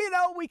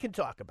 Oh, we can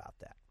talk about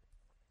that.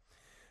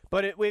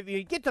 But if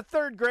you get to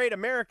 3rd grade,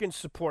 Americans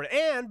support it.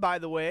 And, by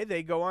the way,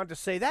 they go on to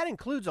say that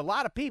includes a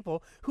lot of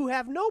people who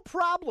have no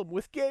problem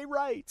with gay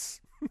rights.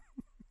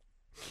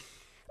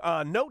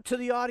 Note to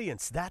the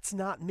audience, that's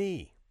not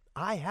me.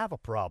 I have a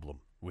problem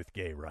with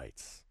gay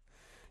rights.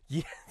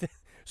 Yeah,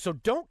 so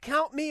don't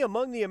count me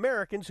among the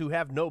Americans who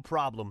have no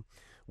problem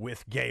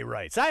with gay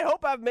rights. I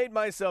hope I've made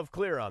myself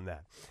clear on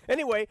that.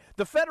 Anyway,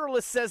 the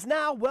Federalist says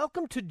now,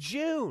 welcome to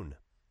June.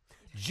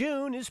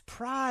 June is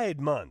Pride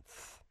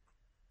Month.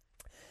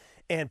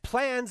 And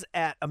plans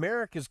at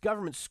America's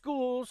government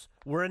schools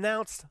were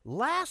announced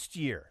last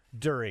year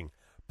during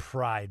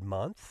Pride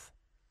Month.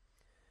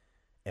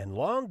 And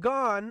long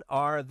gone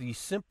are the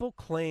simple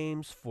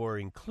claims for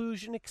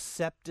inclusion,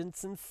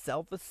 acceptance, and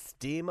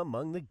self-esteem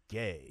among the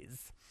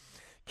gays.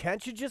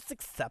 Can't you just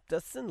accept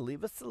us and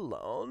leave us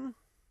alone?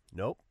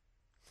 Nope.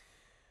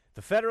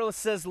 The Federalist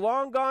says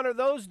long gone are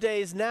those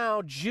days.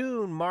 Now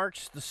June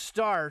marks the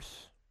start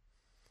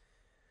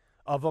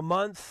of a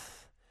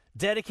month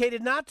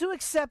dedicated not to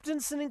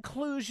acceptance and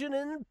inclusion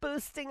and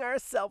boosting our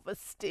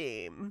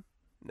self-esteem.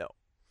 No.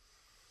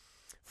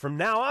 From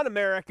now on,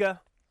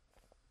 America,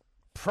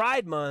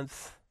 Pride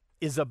Month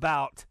is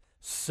about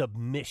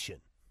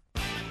submission.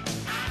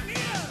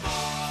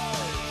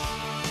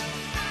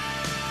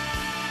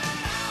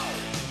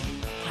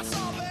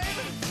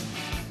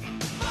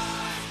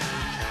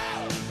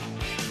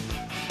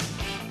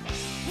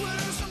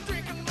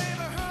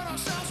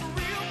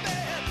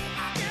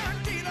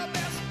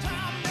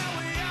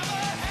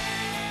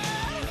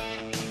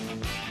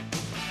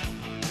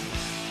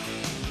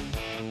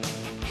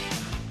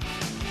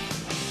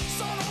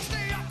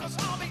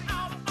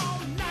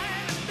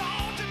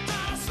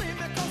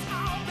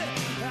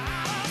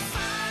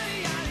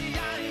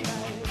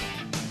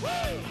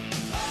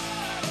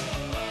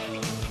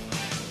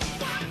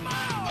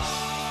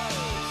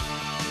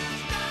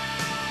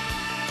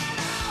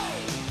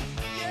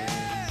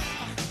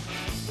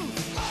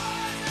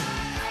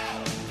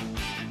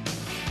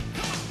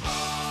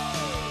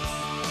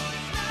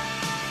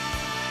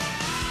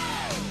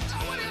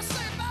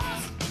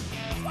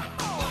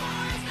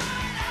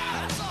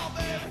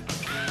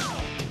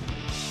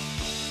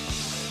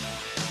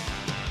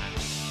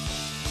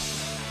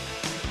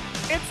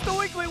 It's the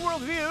Weekly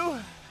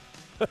Worldview.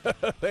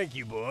 Thank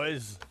you,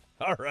 boys.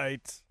 All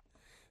right.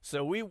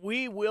 So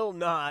we will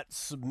not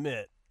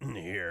submit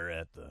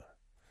here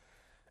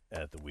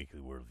at the Weekly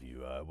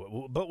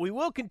Worldview, but we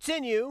will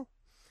continue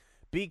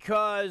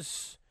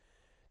because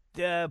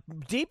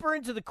deeper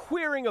into the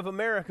Queering of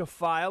America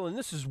file, and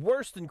this is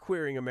worse than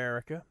Queering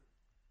America,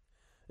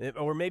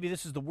 or maybe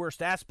this is the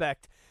worst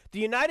aspect. The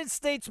United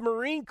States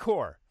Marine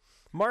Corps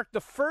marked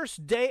the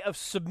first day of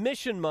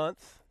Submission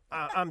Month.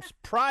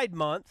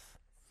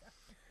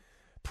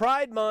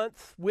 Pride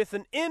Month with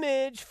an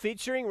image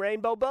featuring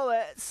rainbow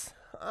bullets.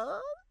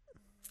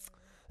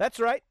 That's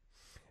right.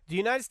 The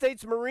United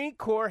States Marine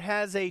Corps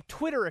has a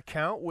Twitter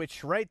account,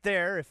 which right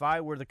there, if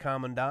I were the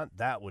commandant,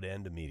 that would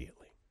end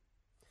immediately.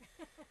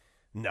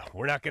 No,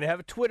 we're not going to have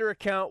a Twitter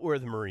account. We're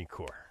the Marine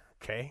Corps,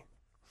 okay?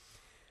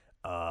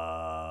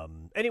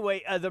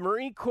 Anyway, the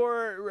Marine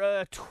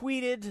Corps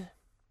tweeted...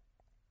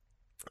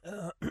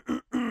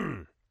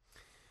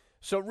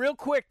 So real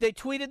quick, they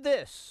tweeted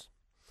this.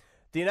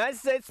 The United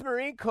States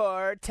Marine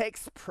Corps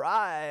takes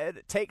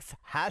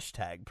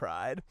hashtag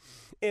pride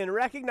in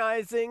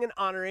recognizing and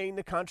honoring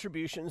the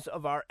contributions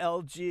of our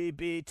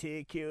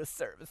LGBTQ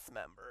service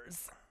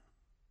members.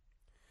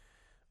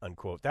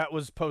 Unquote. That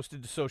was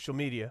posted to social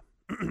media.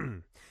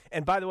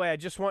 And by the way, I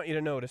just want you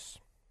to notice,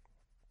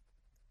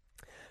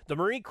 the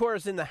Marine Corps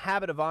is in the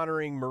habit of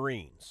honoring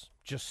Marines,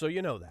 just so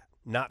you know that,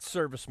 not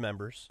service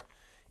members.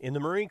 In the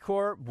Marine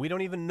Corps, we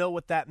don't even know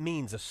what that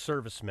means, a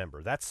service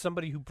member. That's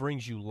somebody who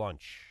brings you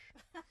lunch.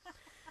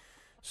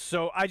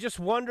 So I just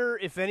wonder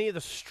if any of the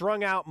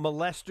strung-out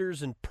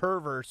molesters and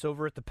perverts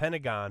over at the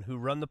Pentagon who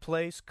run the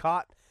place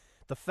caught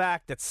the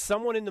fact that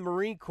someone in the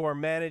Marine Corps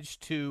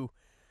managed to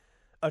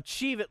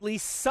achieve at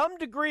least some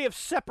degree of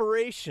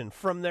separation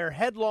from their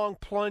headlong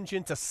plunge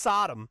into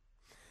Sodom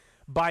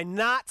by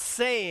not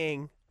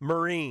saying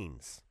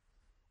Marines.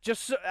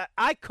 Just so,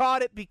 I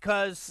caught it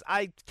because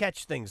I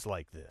catch things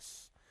like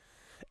this.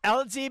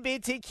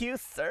 LGBTQ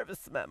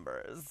service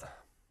members.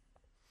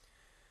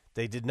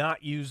 They did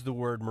not use the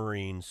word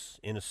Marines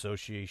in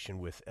association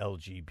with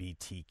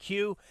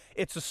LGBTQ.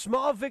 It's a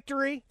small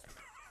victory,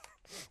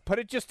 but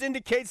it just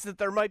indicates that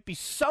there might be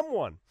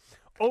someone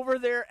over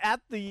there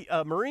at the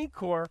Marine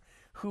Corps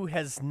who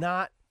has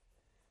not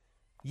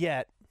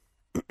yet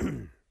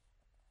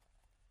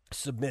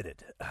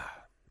submitted.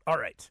 All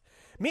right.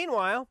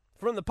 Meanwhile,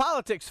 from the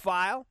politics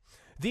file,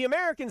 the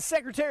American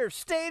Secretary of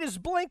State is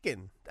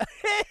Blinken.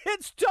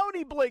 It's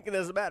Tony Blinken,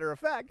 as a matter of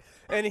fact.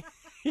 And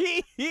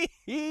he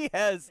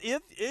has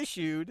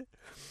issued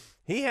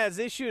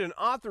an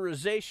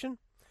authorization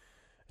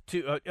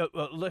to,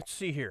 let's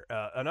see here,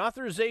 an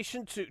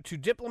authorization to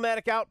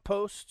diplomatic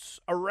outposts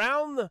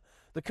around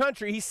the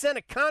country. He sent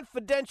a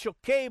confidential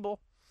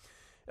cable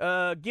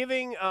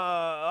giving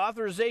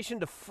authorization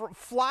to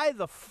fly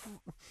the,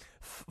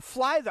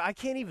 I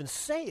can't even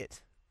say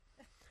it.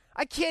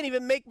 I can't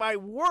even make my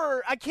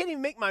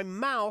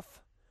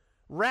mouth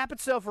wrap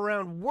itself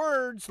around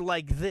words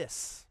like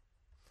this.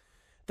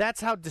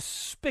 That's how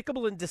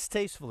despicable and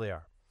distasteful they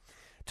are.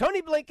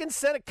 Tony Blinken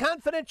sent a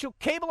confidential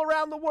cable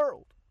around the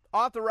world,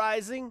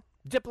 authorizing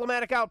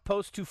diplomatic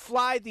outposts to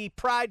fly the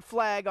pride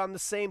flag on the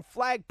same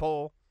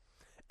flagpole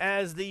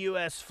as the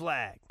U.S.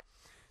 flag.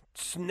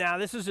 Now,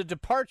 this is a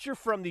departure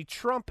from the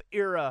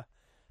Trump-era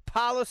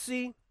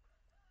policy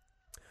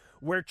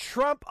where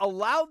Trump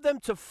allowed them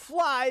to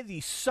fly the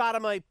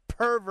sodomite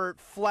pervert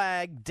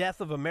flag, Death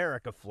of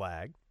America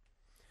flag.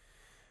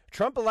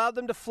 Trump allowed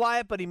them to fly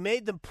it, but he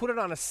made them put it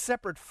on a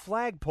separate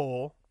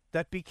flagpole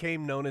that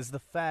became known as the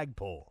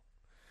flagpole.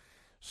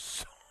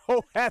 So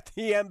at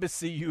the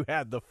embassy, you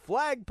had the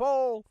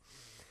flagpole,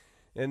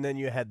 and then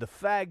you had the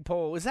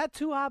flagpole. Is that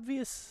too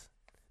obvious?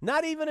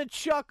 Not even a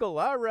chuckle.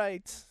 All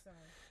right.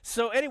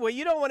 So anyway,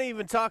 you don't want to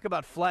even talk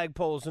about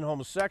flagpoles and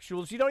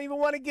homosexuals. You don't even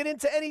want to get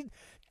into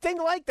anything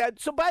like that.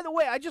 So by the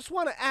way, I just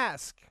want to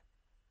ask.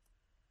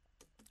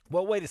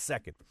 Well, wait a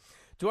second.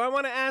 Do I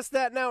want to ask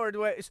that now, or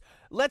do I?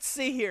 Let's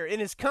see here. In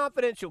his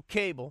confidential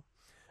cable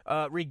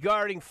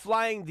regarding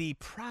flying the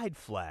pride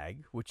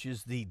flag, which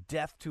is the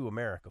Death to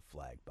America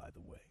flag, by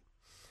the way,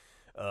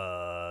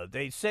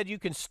 they said you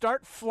can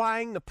start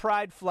flying the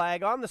pride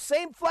flag on the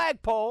same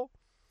flagpole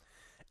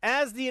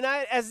as the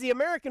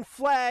American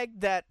flag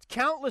that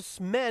countless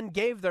men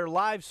gave their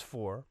lives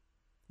for.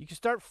 You can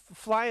start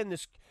flying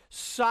this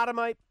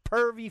sodomite,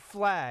 pervy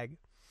flag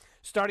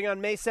starting on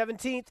May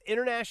 17th,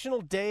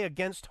 International Day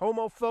Against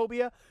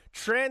Homophobia,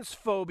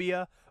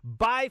 Transphobia,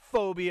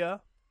 Biphobia.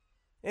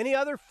 Any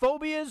other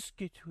phobias?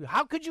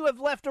 How could you have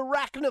left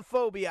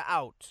arachnophobia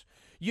out?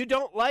 You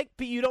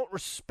don't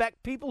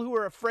respect people who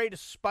are afraid of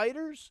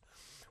spiders?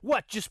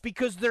 What, just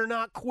because they're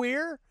not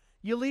queer?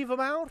 You leave them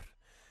out?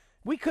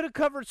 We could have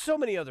covered so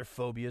many other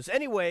phobias.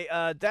 Anyway,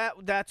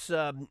 that's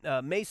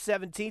May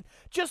 17th.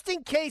 Just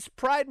in case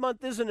Pride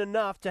Month isn't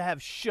enough to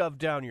have shoved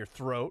down your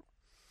throat,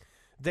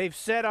 they've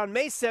said on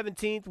May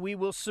 17th, we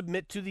will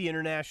submit to the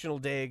International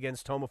Day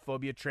Against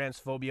Homophobia,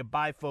 Transphobia,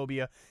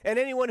 Biphobia, and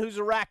anyone who's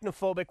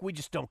arachnophobic, we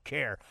just don't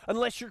care.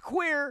 Unless you're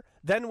queer,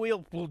 then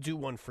we'll do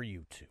one for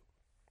you, too.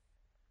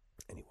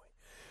 Anyway,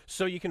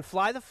 so you can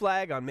fly the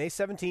flag on May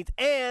 17th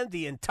and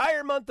the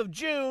entire month of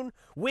June,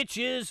 which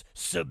is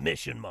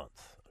Submission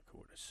Month.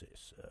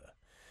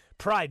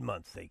 Pride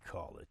Month, they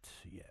call it.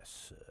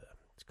 Yes,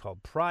 it's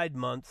called Pride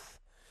Month.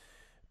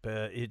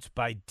 It's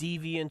by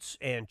deviants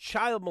and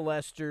child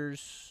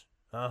molesters.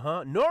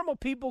 Normal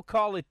people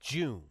call it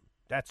June.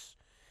 But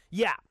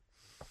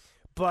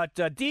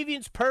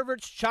deviants,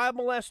 perverts, child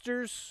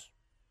molesters,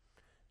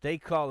 they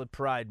call it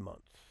Pride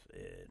Month.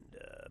 And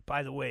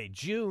by the way,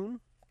 June,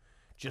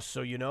 just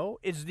so you know,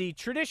 is the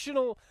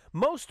traditional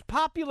most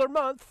popular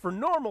month for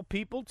normal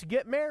people to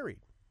get married.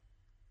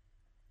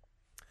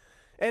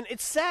 And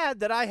it's sad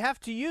that I have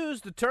to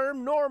use the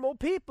term normal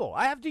people.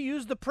 I have to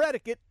use the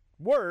predicate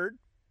word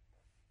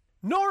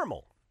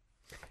normal.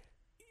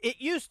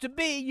 It used to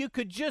be you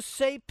could just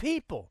say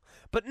people,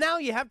 but now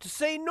you have to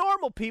say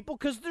normal people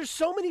because there's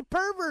so many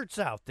perverts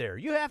out there.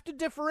 You have to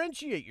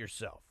differentiate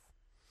yourself.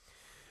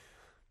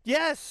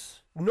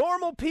 Yes,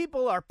 normal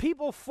people are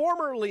people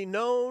formerly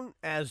known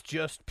as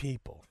just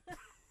people.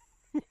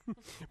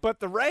 But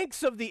the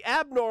ranks of the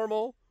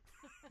abnormal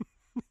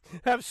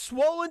have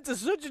swollen to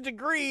such a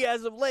degree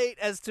as of late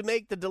as to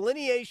make the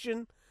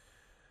delineation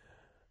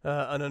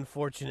an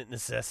unfortunate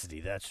necessity.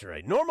 That's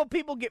right. Normal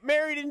people get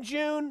married in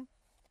June.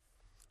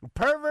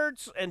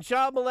 Perverts and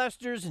child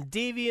molesters and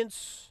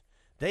deviants,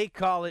 they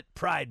call it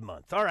Pride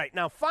Month. All right,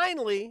 now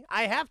finally,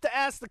 I have to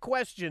ask the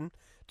question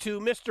to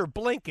Mr.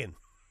 Blinken.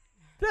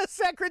 The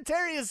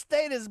Secretary of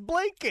State is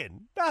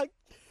Blinken.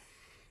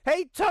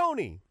 Hey,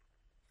 Tony,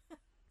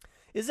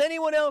 is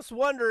anyone else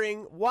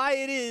wondering why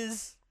it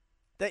is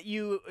that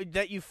you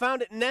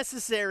found it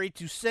necessary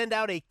to send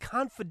out a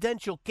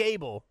confidential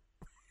cable?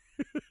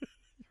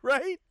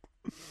 Right?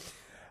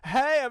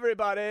 Hey,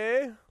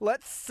 everybody,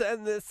 let's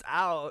send this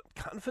out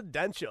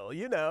confidential,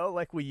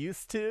 like we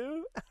used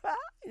to.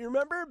 You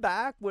remember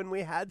back when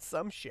we had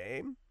some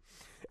shame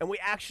and we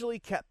actually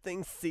kept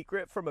things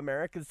secret from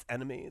America's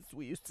enemies?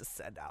 We used to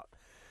send out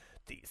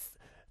these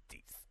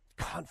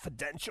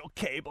confidential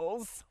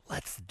cables.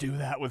 Let's do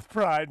that with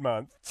Pride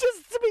Month.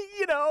 Just to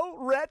be,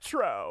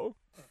 retro.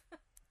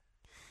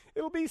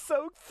 It'll be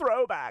so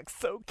throwback,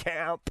 so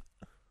camp.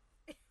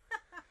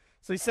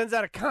 So he sends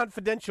out a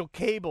confidential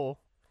cable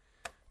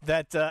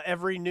that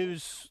every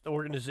news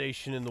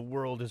organization in the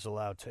world is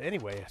allowed to.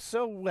 Anyway,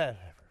 so whatever.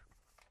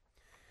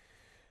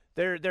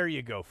 There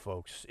you go,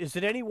 folks. Is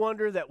it any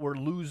wonder that we're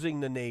losing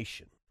the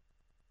nation?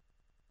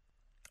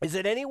 Is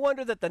it any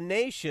wonder that the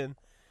nation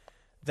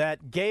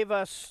that gave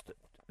us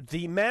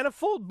the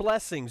manifold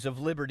blessings of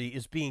liberty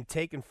is being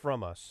taken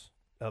from us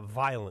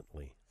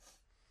violently?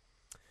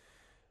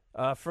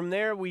 From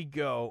there we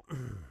go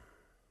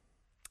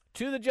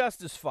to the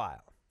Justice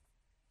File.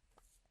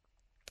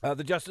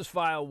 The Justice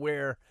File,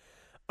 where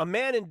a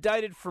man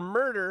indicted for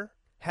murder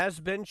has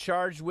been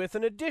charged with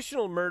an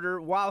additional murder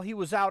while he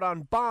was out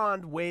on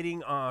bond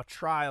waiting on a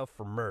trial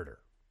for murder.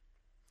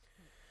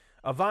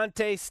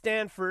 Avante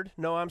Sanford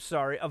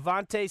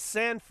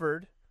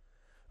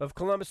of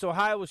Columbus,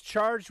 Ohio, was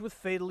charged with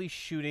fatally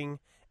shooting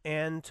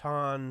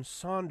Anton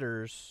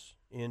Saunders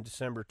in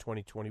December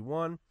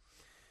 2021.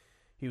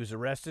 He was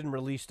arrested and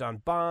released on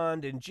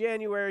bond. In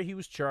January, he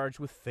was charged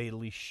with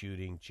fatally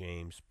shooting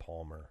James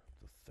Palmer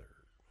III.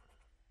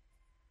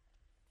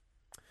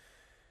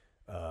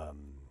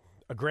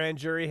 A grand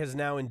jury has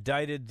now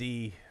indicted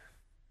the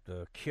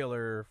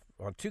killer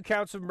on 2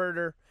 counts of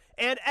murder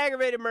and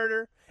aggravated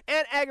murder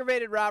and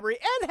aggravated robbery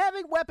and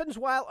having weapons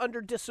while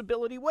under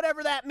disability,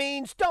 whatever that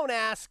means. Don't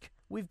ask.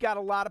 We've got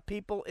a lot of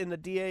people in the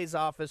DA's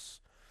office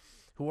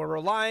who are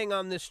relying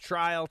on this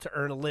trial to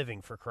earn a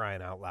living, for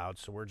crying out loud.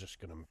 So we're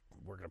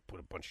gonna put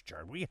a bunch of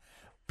charges.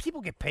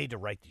 People get paid to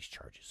write these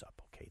charges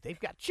up, okay? They've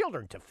got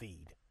children to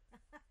feed.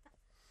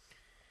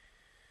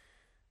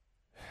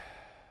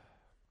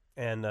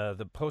 And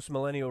the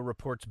Post-Millennial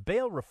reports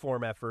bail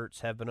reform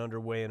efforts have been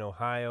underway in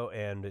Ohio,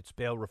 and it's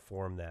bail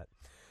reform that.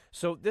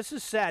 So this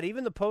is sad.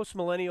 Even the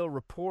Post-Millennial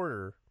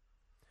Reporter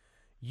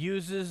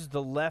uses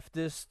the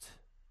leftist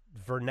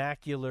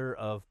vernacular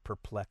of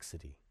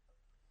perplexity.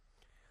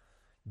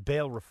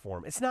 Bail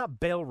reform. It's not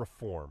bail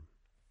reform.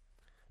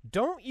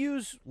 Don't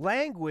use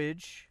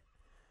language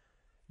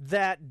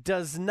that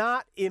does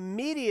not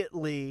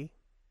immediately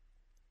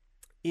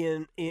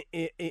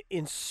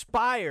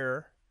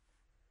inspire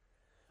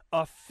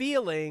a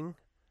feeling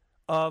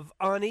of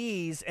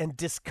unease and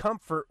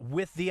discomfort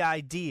with the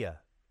idea,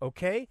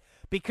 okay?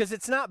 Because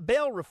it's not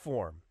bail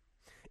reform.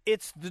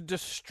 It's the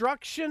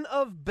destruction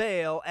of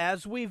bail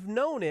as we've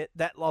known it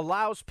that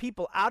allows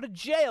people out of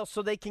jail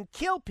so they can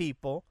kill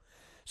people.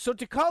 So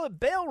to call it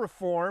bail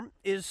reform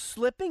is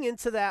slipping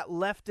into that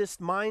leftist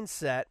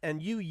mindset.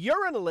 And you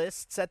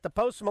urinalists at the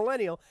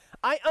Post-Millennial,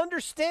 I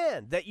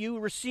understand that you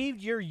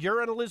received your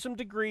urinalism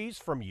degrees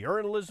from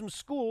urinalism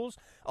schools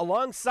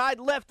alongside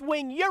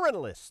left-wing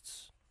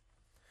urinalists.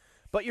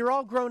 But you're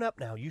all grown up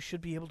now. You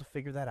should be able to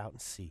figure that out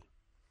and see.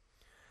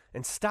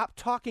 And stop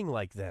talking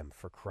like them,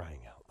 for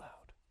crying out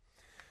loud.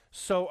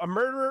 So a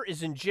murderer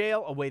is in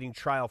jail awaiting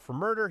trial for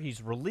murder.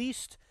 He's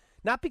released,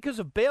 not because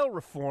of bail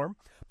reform,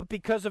 but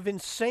because of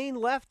insane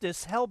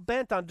leftists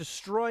hell-bent on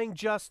destroying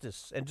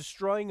justice and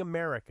destroying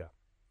America.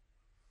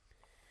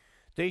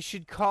 They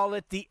should call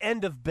it the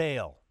end of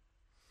bail.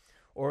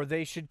 Or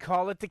they should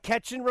call it the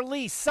catch and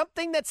release,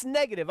 something that's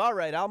negative. All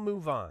right, I'll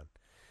move on.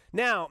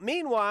 Now,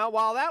 meanwhile,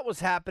 while that was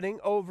happening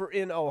over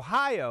in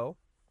Ohio,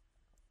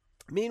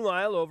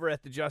 over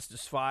at the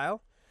Justice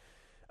File,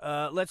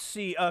 let's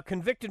see,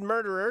 convicted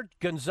murderer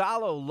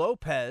Gonzalo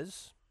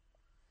Lopez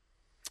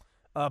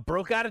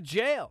broke out of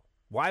jail.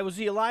 Why was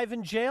he alive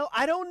in jail?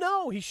 I don't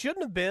know. He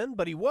shouldn't have been,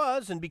 but he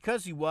was, and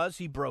because he was,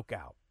 he broke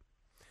out.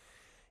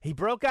 He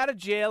broke out of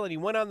jail, and he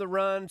went on the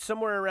run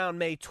somewhere around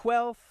May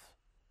 12th.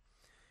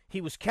 He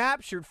was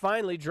captured,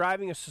 finally,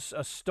 driving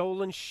a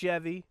stolen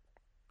Chevy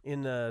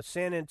in the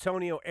San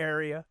Antonio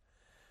area.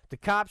 The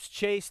cops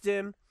chased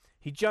him.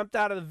 He jumped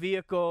out of the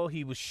vehicle.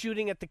 He was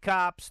shooting at the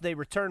cops. They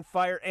returned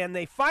fire, and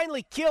they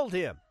finally killed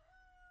him.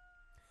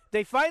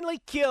 They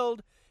finally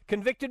killed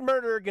convicted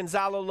murderer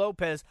Gonzalo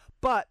Lopez,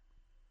 but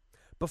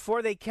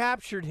before they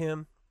captured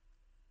him,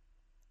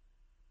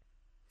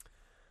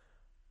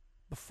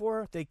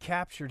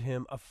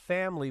 a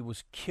family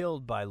was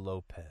killed by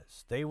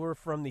Lopez. They were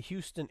from the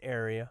Houston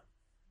area.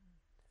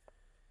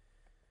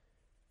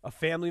 A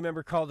family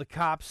member called the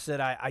cops, said,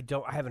 I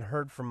haven't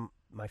heard from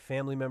my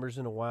family members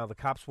in a while. The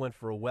cops went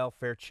for a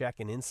welfare check,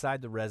 and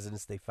inside the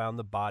residence, they found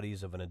the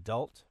bodies of an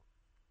adult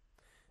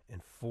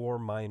and 4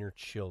 minor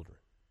children.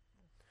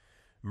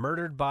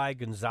 Murdered by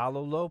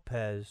Gonzalo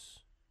Lopez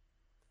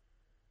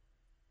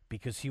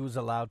because he was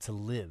allowed to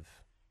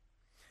live.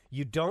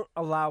 You don't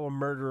allow a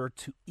murderer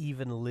to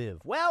even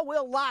live. Well,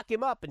 we'll lock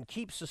him up and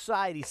keep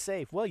society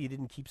safe. Well, you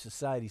didn't keep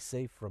society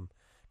safe from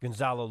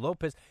Gonzalo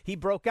Lopez. He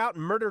broke out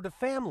and murdered a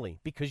family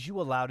because you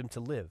allowed him to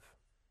live.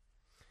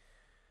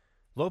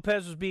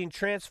 Lopez was being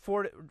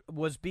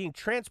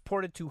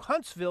transported to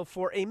Huntsville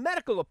for a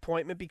medical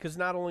appointment because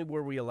not only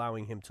were we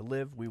allowing him to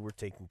live, we were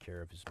taking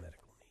care of his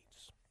medical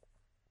needs.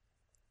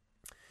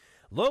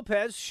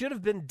 Lopez should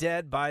have been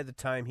dead by the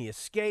time he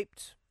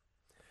escaped.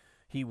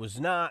 He was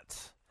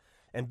not.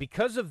 And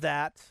because of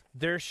that,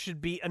 there should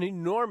be an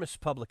enormous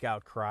public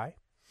outcry.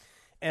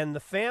 And the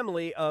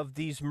family of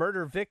these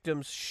murder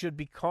victims should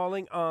be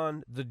calling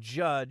on the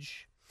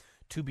judge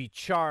to be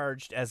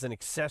charged as an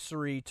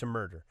accessory to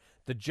murder.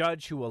 The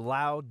judge who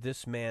allowed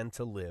this man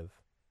to live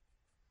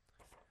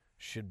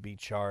should be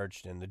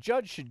charged, and the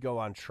judge should go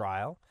on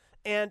trial.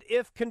 And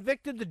if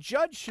convicted, the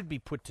judge should be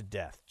put to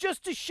death,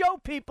 just to show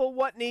people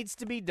what needs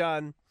to be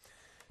done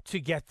to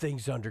get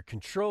things under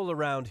control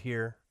around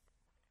here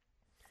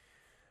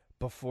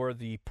before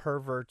the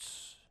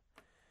perverts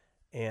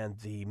and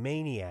the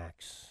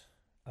maniacs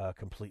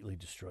completely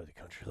destroy the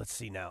country. Let's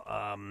see now.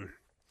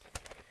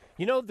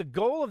 The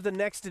goal of the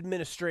next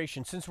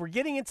administration, since we're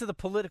getting into the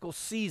political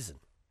season,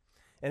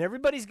 and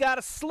everybody's got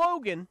a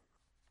slogan.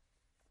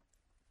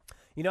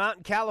 Out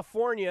in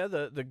California,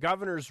 the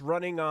governor's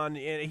running on,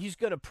 he's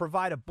going to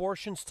provide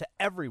abortions to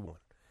everyone.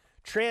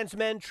 Trans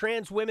men,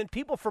 trans women,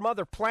 people from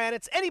other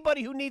planets,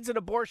 anybody who needs an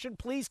abortion,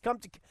 please come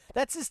to.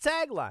 That's his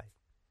tagline.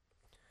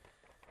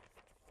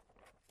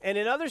 And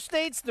in other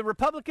states, the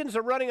Republicans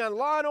are running on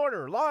law and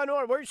order. Law and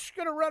order. We're just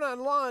going to run on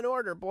law and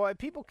order, boy.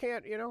 People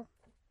can't,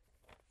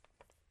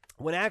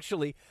 When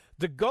actually,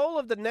 the goal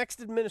of the next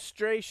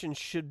administration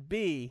should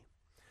be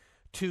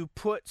to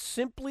put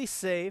Simply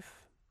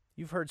Safe,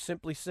 you've heard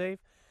Simply Safe,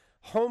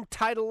 Home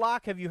Title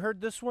Lock. Have you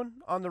heard this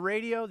one on the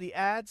radio, the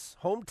ads?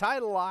 Home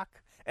Title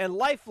Lock and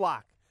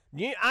LifeLock.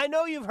 I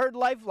know you've heard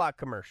LifeLock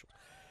commercials.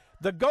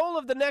 The goal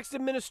of the next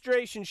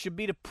administration should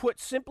be to put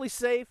Simply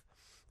Safe,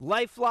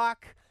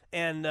 LifeLock,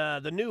 and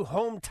the new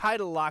Home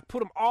Title Lock, put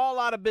them all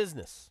out of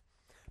business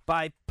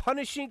by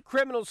punishing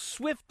criminals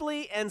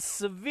swiftly and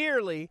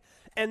severely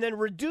and then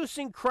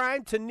reducing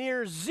crime to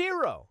near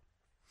zero.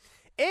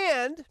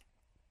 And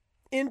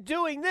in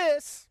doing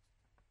this,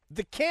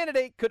 the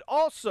candidate could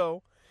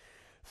also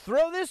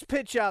throw this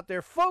pitch out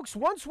there. Folks,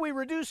 once we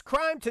reduce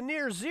crime to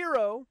near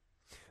zero,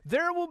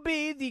 there will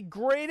be the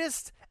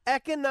greatest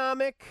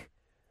economic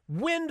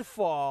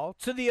windfall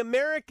to the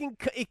American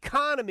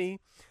economy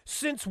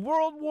since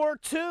World War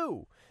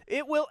II.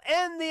 It will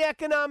end the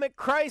economic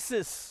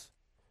crisis,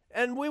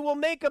 and we will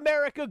make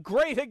America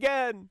great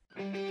again.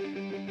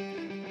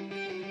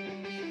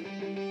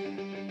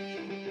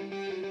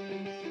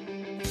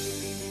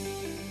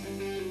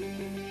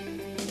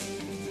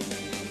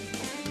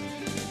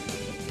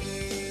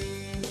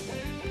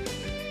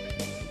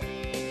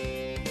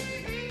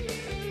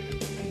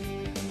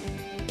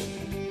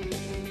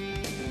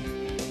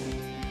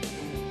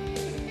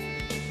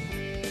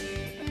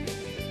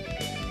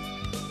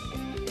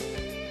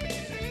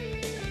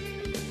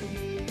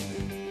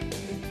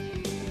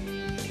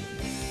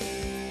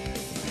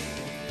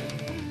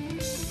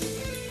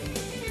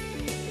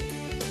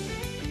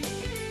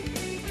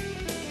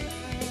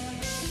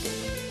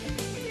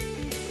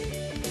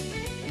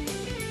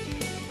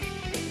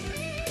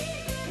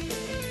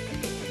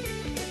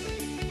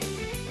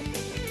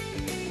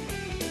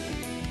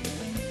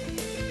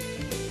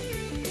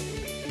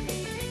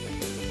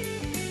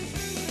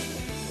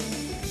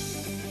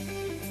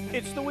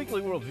 It's the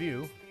Weekly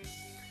Worldview,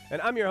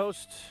 and I'm your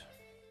host,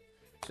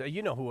 so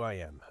you know who I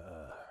am.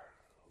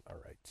 All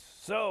right,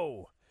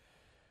 so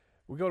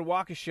we go to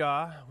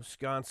Waukesha,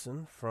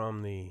 Wisconsin,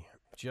 from the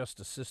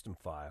Justice System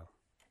file.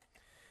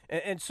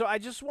 And so I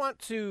just want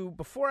to,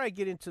 before I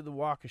get into the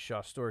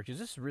Waukesha story, because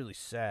this is really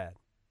sad,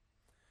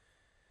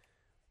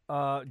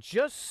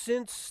 just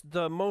since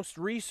the most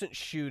recent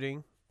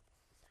shooting,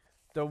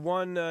 the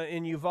one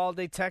in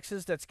Uvalde,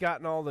 Texas, that's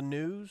gotten all the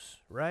news,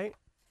 right?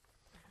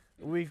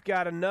 We've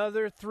got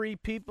another 3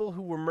 people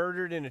who were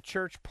murdered in a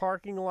church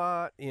parking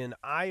lot in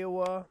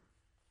Iowa.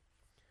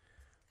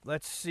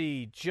 Let's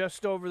see,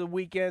 just over the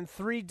weekend,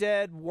 3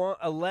 dead,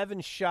 11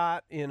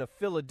 shot in a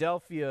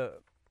Philadelphia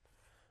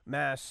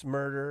mass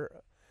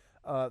murder.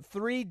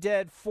 3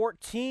 dead,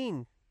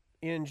 14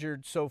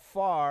 injured so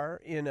far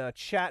in a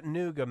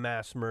Chattanooga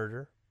mass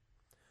murder.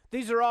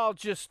 These are all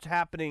just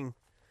happening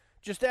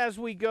just as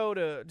we go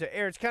to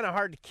air. It's kind of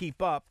hard to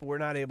keep up. We're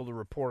not able to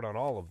report on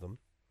all of them.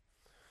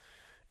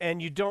 And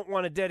you don't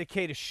want to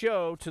dedicate a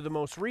show to the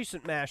most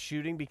recent mass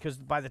shooting because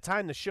by the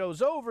time the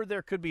show's over,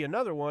 there could be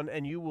another one,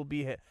 and you will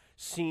be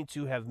seen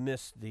to have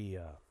missed the...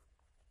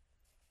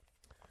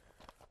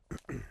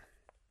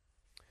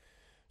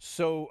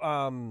 So,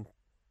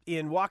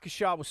 in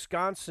Waukesha,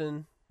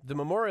 Wisconsin, the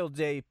Memorial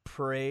Day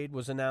parade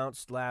was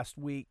announced last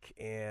week,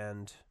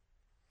 and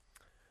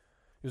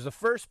it was the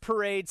first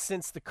parade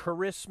since the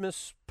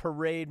Christmas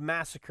Parade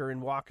massacre in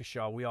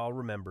Waukesha, we all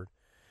remembered.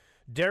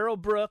 Darrell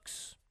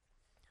Brooks...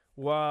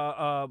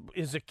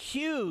 is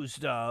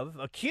accused of,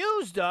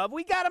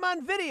 we got him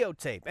on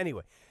videotape.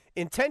 Anyway,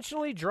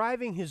 intentionally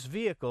driving his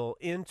vehicle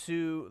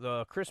into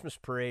the Christmas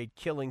parade,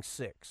 killing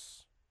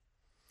 6,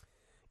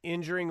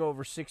 injuring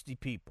over 60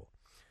 people.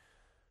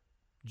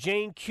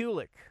 Jane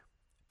Kulik,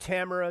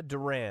 Tamara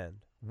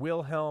Durand,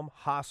 Wilhelm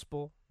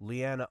Hospel,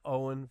 Leanna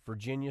Owen,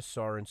 Virginia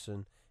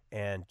Sorensen,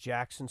 and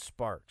Jackson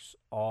Sparks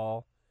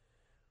all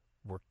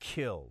were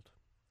killed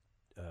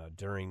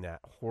during that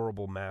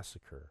horrible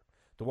massacre.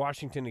 The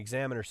Washington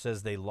Examiner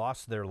says they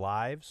lost their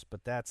lives,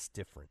 but that's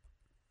different.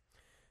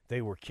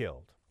 They were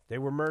killed. They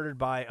were murdered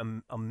by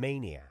a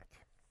maniac.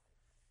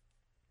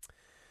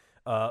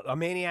 A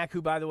maniac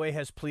who, by the way,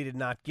 has pleaded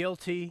not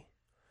guilty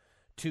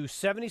to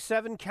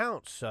 77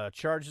 counts.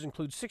 Charges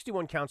include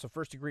 61 counts of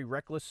first-degree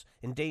reckless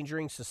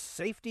endangering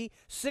safety,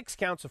 6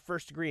 counts of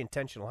first-degree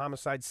intentional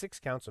homicide, 6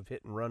 counts of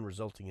hit-and-run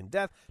resulting in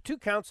death, 2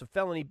 counts of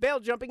felony bail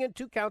jumping, and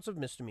 2 counts of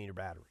misdemeanor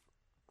battery.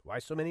 Why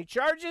so many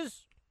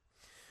charges?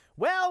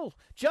 Well,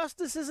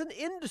 justice is an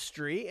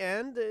industry,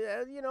 and,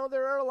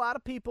 there are a lot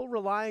of people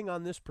relying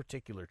on this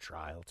particular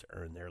trial to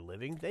earn their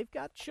living. They've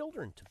got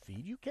children to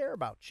feed. You care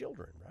about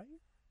children, right?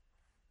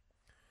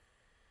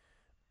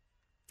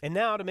 And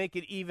now, to make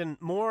it even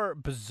more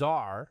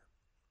bizarre,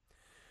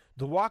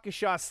 the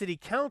Waukesha City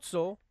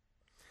Council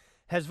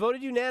has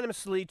voted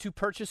unanimously to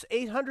purchase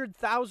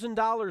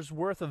 $800,000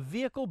 worth of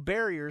vehicle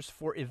barriers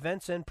for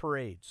events and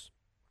parades.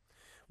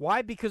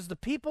 Why? Because the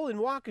people in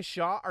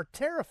Waukesha are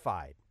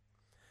terrified.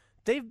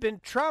 They've been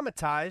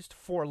traumatized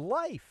for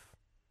life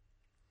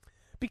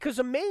because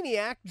a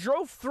maniac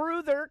drove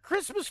through their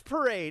Christmas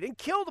parade and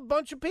killed a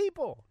bunch of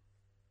people.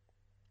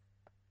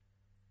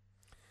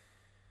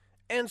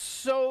 And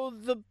so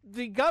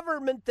the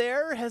government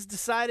there has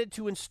decided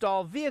to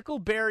install vehicle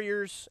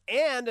barriers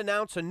and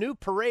announce a new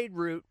parade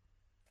route.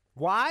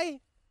 Why?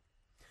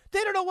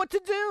 They don't know what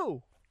to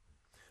do.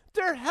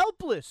 They're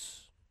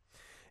helpless.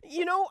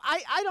 You know,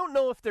 I don't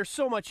know if they're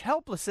so much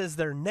helpless as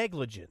they're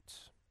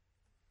negligent.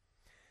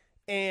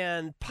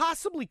 And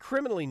possibly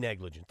criminally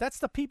negligent. That's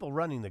the people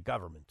running the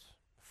government,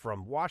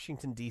 from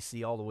Washington,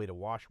 D.C. all the way to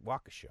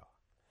Waukesha.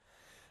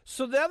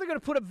 So now they're going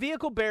to put up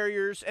vehicle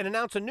barriers and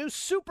announce a new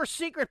super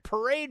secret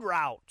parade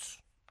route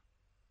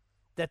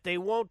that they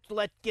won't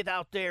let get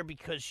out there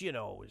because, you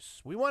know,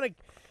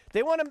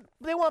 they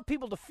want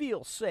people to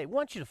feel safe.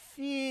 Want you to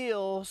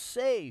feel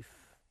safe.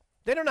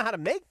 They don't know how to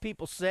make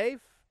people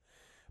safe,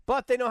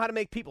 but they know how to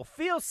make people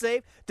feel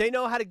safe. They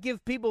know how to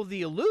give people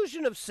the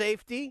illusion of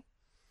safety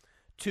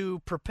to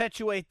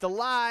perpetuate the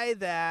lie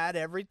that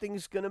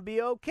everything's going to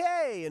be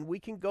okay and we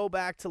can go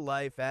back to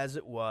life as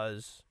it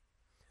was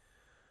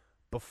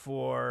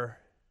before.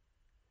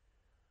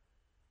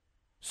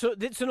 So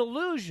it's an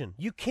illusion.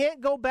 You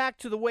can't go back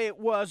to the way it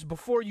was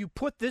before you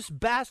put this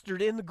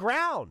bastard in the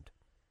ground.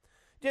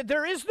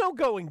 There is no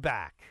going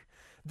back.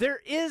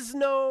 There is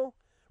no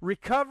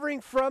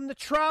recovering from the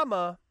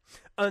trauma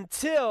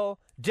until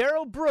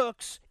Darrell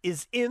Brooks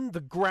is in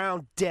the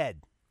ground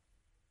dead.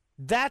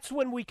 That's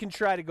when we can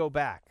try to go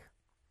back.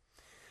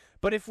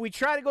 But if we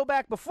try to go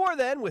back before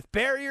then with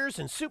barriers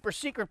and super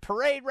secret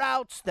parade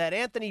routes that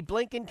Anthony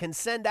Blinken can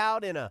send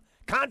out in a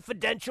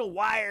confidential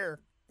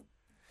wire,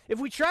 if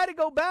we try to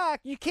go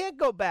back, you can't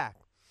go back.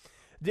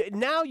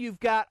 Now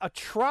you've got a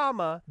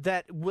trauma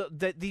that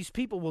these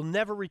people will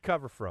never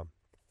recover from.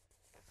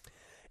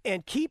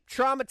 And keep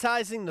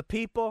traumatizing the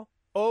people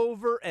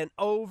over and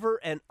over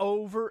and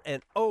over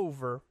and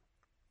over.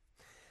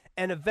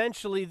 And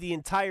eventually the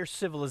entire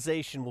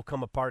civilization will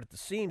come apart at the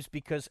seams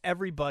because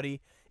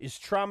everybody is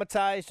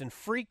traumatized and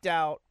freaked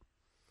out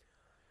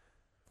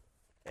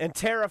and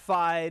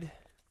terrified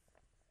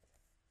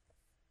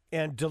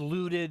and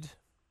deluded.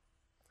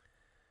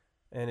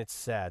 And it's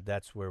sad.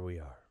 That's where we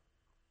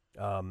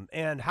are.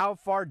 And how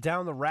far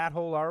down the rat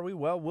hole are we?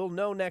 Well, we'll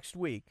know next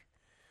week.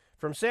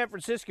 From San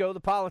Francisco, the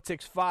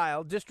Politics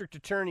File, District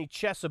Attorney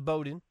Chesa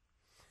Boudin.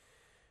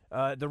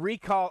 The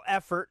recall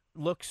effort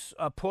looks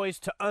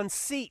poised to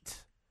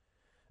unseat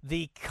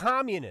the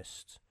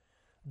communist,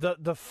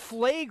 the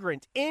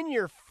flagrant,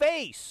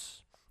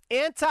 in-your-face,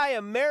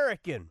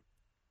 anti-American,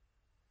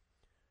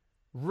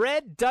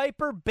 red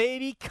diaper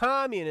baby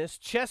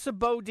communist Chesa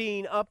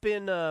Boudin up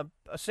in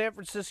San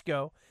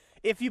Francisco.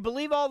 If you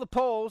believe all the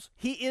polls,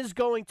 he is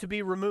going to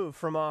be removed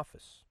from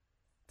office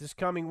this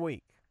coming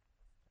week.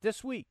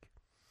 This week.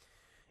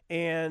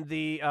 And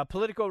the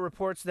Politico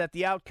reports that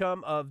the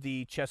outcome of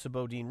the Chesa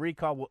Boudin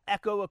recall will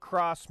echo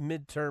across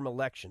midterm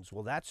elections.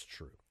 Well, that's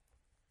true.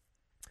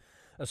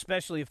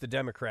 Especially if the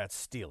Democrats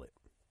steal it.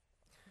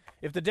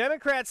 If the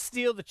Democrats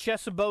steal the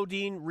Chesa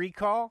Boudin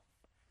recall,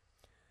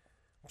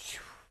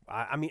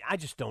 I mean, I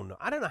just don't know.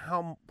 I don't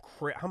know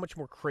how much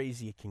more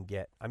crazy it can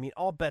get. I mean,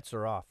 all bets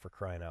are off, for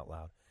crying out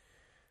loud.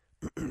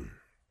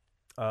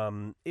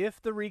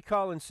 If the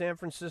recall in San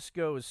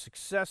Francisco is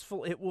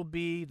successful, it will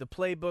be the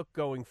playbook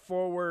going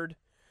forward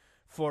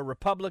for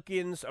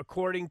Republicans,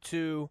 according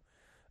to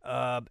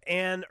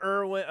Ann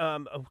Irwin,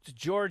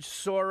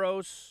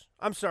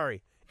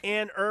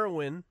 Ann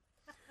Irwin,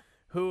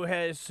 who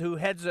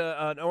heads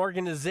an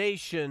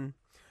organization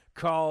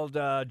called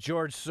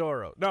George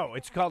Soros. No,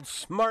 it's called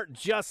Smart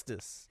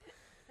Justice.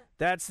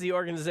 That's the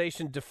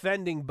organization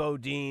defending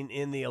Boudin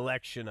in the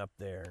election up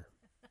there.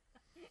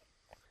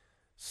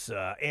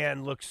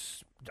 Anne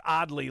looks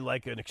oddly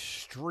like an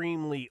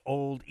extremely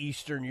old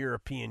Eastern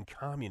European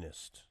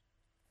communist.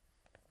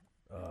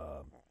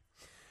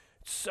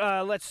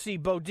 Let's see.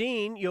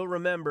 Boudin, you'll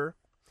remember,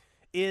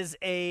 is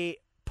a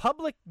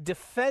public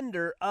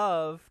defender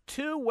of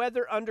 2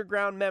 Weather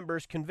Underground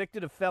members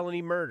convicted of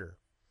felony murder.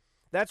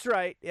 That's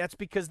right. That's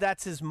because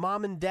that's his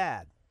mom and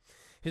dad.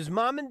 His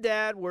mom and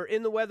dad were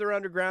in the Weather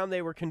Underground.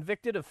 They were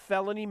convicted of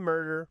felony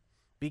murder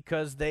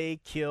because they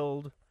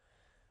killed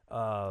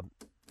a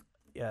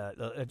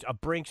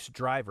Brinks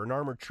driver, an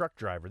armored truck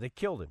driver. They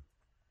killed him.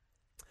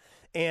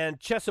 And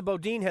Chesa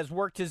Boudin has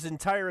worked his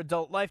entire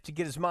adult life to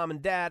get his mom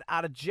and dad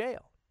out of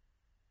jail.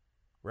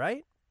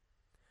 Right?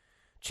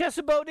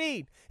 Chesa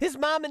Boudin, his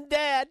mom and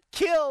dad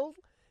killed.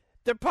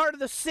 They're part of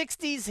the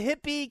 60s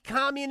hippie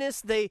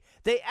communists. They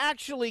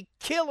actually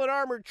kill an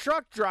armored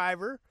truck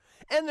driver,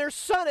 and their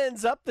son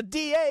ends up the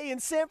DA in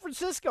San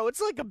Francisco.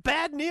 It's like a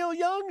bad Neil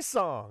Young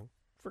song,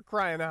 for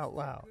crying out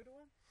loud.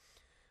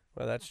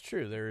 Well, that's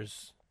true.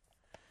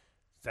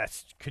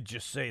 Could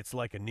just say it's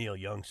like a Neil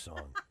Young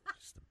song.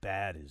 Just the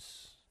bad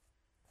is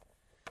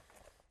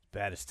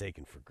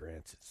taken for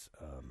granted.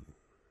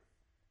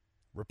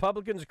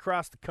 Republicans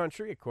across the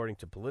country, according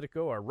to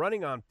Politico, are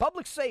running on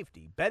public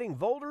safety, betting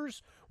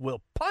voters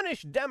will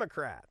punish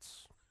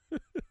Democrats.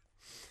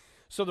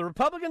 So the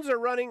Republicans are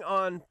running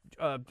on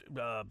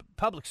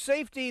public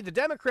safety. The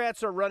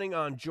Democrats are running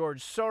on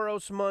George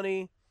Soros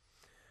money.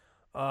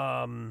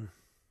 And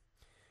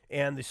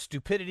the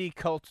stupidity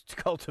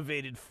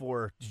cultivated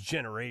for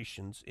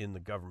generations in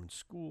the government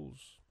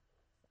schools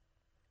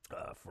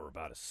for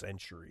about a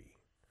century.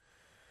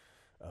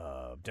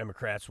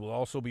 Democrats will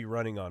also be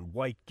running on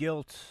white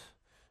guilt,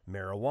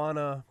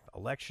 marijuana,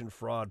 election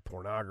fraud,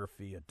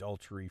 pornography,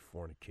 adultery,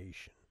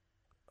 fornication.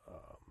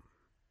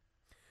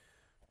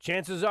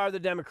 Chances are the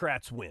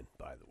Democrats win,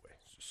 by the way.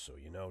 So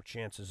you know,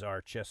 chances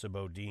are Chesa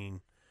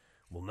Boudin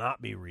will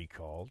not be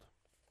recalled.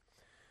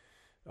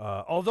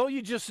 Although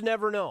you just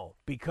never know,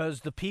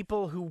 because the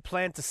people who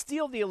plan to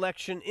steal the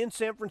election in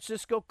San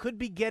Francisco could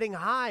be getting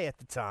high at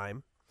the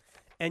time,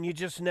 and you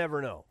just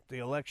never know. The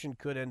election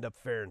could end up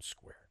fair and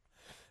square.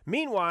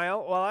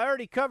 Meanwhile, while I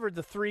already covered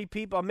the 3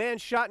 people, a man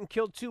shot and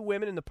killed 2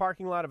 women in the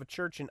parking lot of a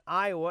church in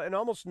Iowa, and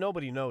almost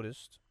nobody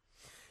noticed.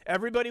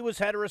 Everybody was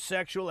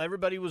heterosexual.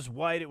 Everybody was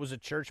white. It was a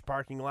church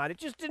parking lot. It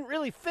just didn't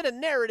really fit a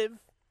narrative.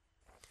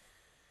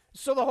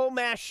 So the whole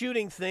mass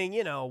shooting thing,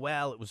 you know,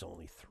 well, it was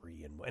only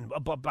 3.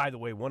 But by the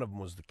way, one of them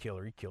was the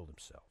killer. He killed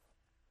himself.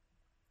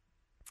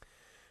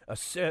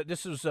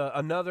 This was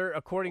another,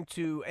 according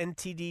to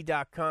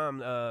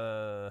NTD.com,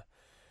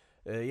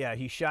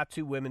 he shot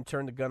 2 women,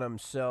 turned the gun on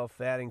himself,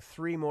 adding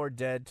 3 more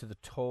dead to the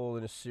toll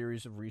in a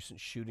series of recent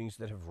shootings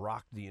that have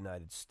rocked the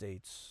United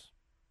States.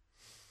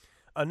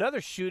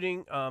 Another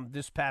shooting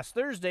this past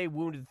Thursday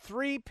wounded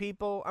 2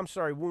 people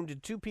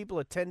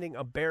attending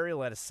a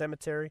burial at a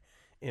cemetery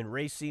in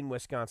Racine,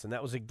 Wisconsin.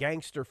 That was a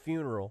gangster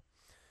funeral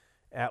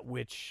at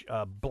which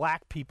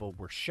black people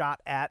were shot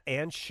at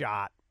and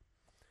shot.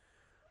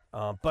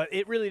 But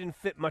it really didn't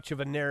fit much of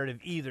a narrative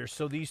either,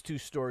 so these 2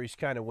 stories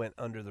kind of went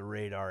under the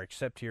radar,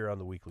 except here on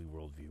the Weekly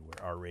Worldview,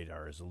 where our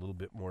radar is a little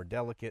bit more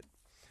delicate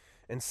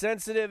and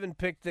sensitive and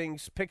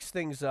picks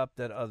things up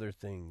that other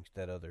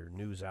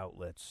news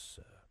outlets.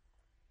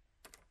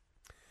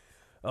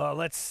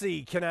 Let's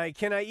see. Can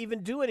I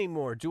even do any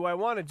more? Do I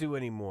want to do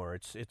any more?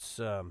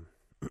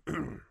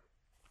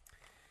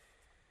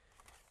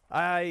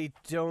 I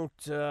don't.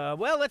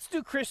 Well, let's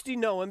do Kristi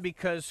Noem,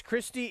 because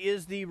Kristi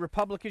is the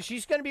Republican.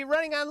 She's going to be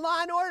running on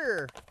Law and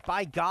Order.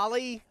 By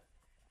golly,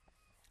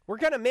 we're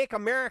going to make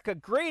America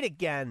great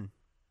again.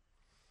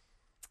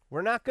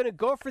 We're not going to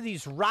go for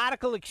these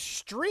radical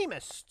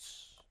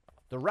extremists,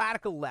 the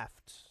radical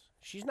left.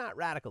 She's not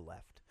radical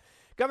left.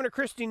 Governor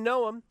Kristi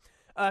Noem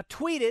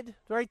tweeted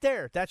right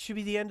there. That should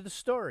be the end of the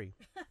story.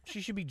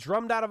 She should be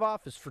drummed out of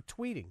office for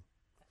tweeting.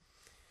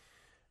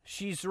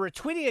 She's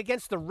retweeting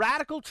against the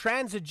radical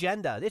trans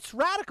agenda. It's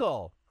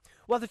radical.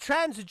 Well, the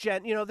trans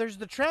agenda, there's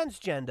the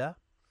transgender.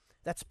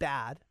 That's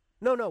bad.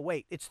 No,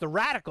 wait. It's the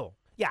radical.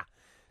 Yeah,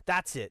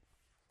 that's it.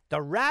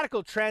 The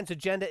radical trans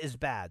agenda is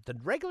bad. The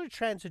regular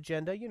trans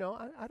agenda,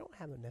 I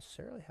don't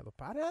necessarily have a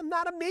problem. I'm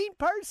not a mean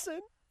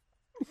person.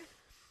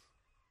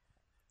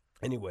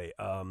 Anyway,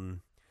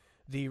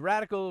 the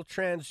radical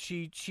trans,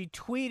 she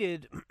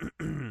tweeted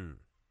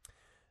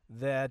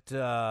that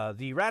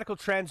the radical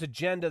trans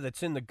agenda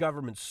that's in the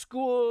government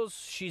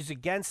schools, she's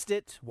against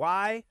it.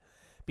 Why?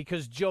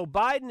 Because Joe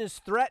Biden is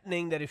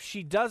threatening that if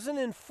she doesn't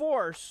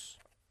enforce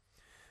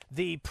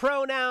the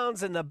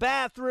pronouns and the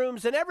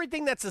bathrooms and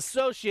everything that's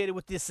associated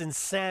with this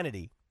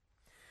insanity,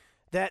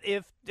 that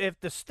if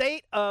the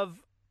state of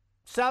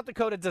South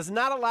Dakota does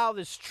not allow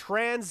this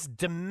trans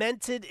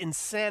demented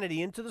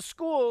insanity into the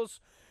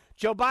schools,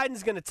 Joe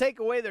Biden's going to take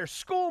away their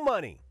school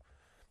money.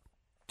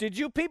 Did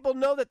you people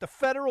know that the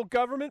federal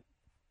government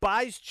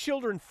buys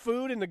children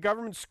food in the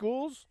government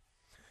schools?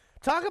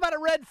 Talk about a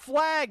red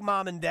flag,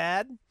 Mom and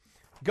Dad.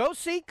 Go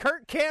see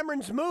Kirk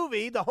Cameron's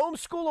movie, The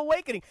Homeschool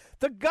Awakening.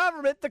 The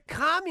government, the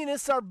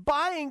communists, are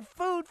buying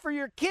food for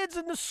your kids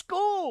in the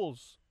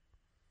schools.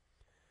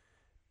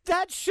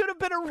 That should have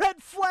been a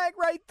red flag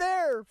right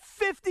there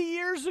 50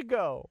 years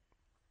ago.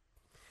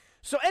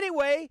 So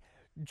anyway,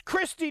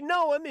 Kristi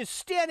Noem is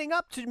standing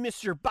up to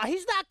Mr. Biden.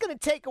 He's not going to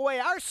take away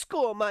our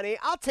school money.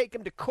 I'll take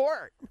him to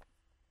court.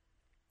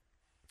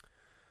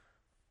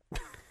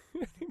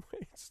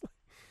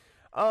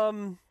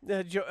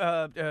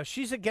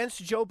 She's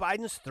against Joe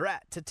Biden's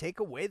threat to take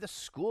away the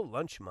school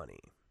lunch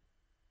money.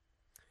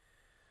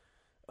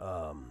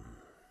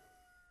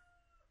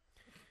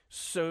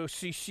 So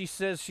she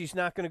says she's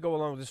not going to go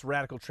along with this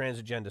radical trans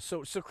agenda.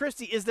 So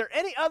Kristi, is there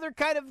any other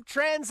kind of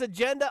trans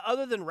agenda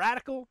other than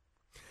radical?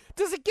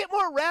 Does it get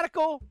more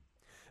radical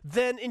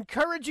than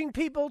encouraging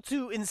people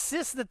to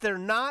insist that they're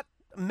not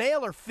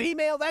male or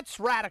female? That's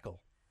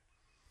radical.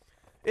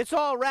 It's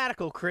all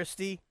radical,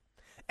 Kristi.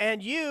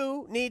 And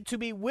you need to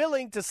be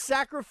willing to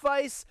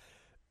sacrifice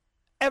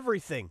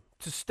everything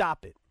to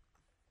stop it.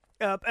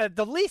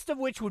 The least of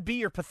which would be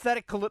your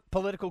pathetic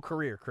political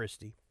career,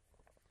 Kristi.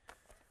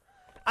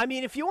 I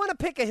mean, if you want to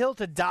pick a hill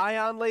to die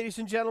on, ladies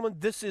and gentlemen,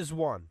 this is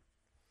one.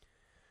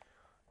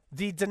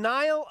 The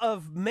denial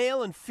of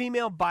male and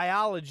female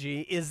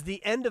biology is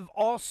the end of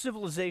all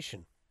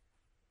civilization.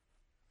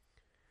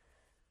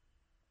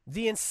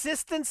 The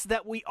insistence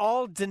that we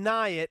all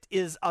deny it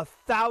is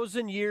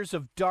 1,000 years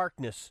of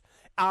darkness.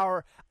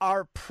 Our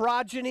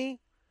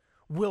progeny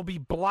will be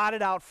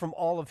blotted out from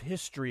all of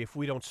history if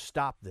we don't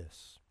stop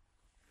this.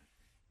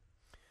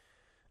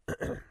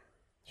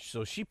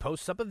 So she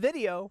posts up a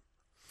video.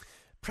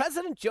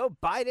 President Joe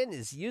Biden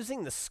is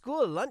using the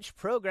school lunch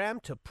program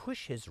to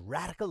push his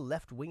radical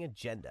left-wing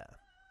agenda.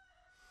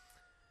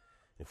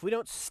 If we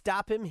don't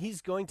stop him,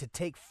 he's going to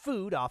take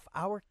food off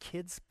our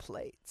kids'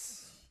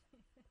 plates.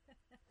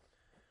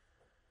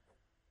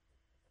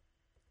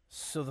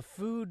 So the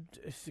food,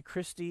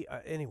 Christy,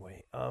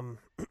 anyway,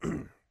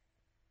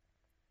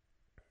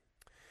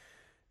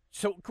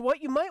 so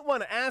what you might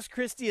want to ask,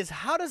 Christy, is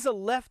how does a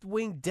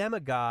left-wing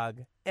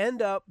demagogue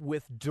end up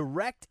with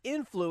direct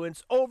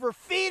influence over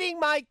feeding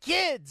my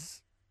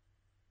kids?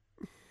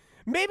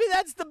 Maybe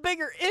that's the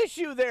bigger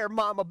issue there,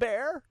 Mama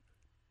Bear,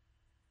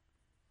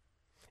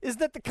 is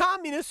that the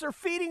communists are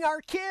feeding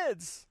our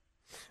kids.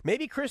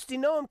 Maybe Kristi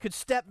Noem could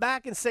step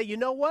back and say, you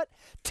know what?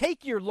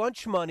 Take your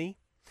lunch money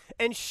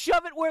and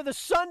shove it where the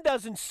sun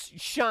doesn't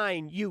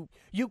shine, you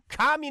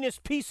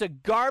communist piece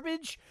of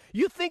garbage.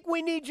 You think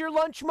we need your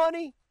lunch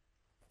money?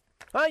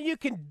 You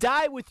can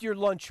die with your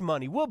lunch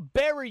money. We'll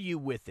bury you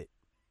with it.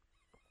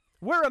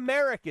 We're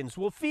Americans.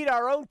 We'll feed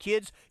our own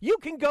kids. You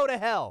can go to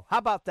hell. How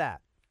about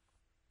that?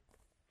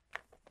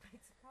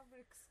 It's a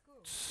public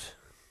school.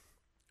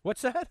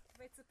 What's that?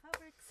 It's a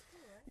public school.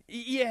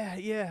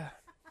 Yeah.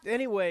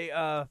 Anyway,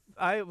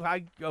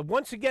 I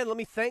once again, let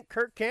me thank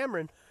Kirk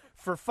Cameron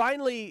for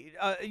finally,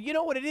 you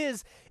know what it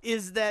is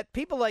that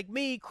people like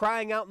me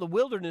crying out in the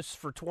wilderness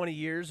for 20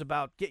 years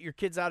about get your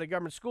kids out of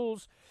government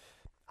schools,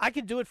 I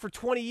can do it for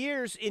 20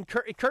 years.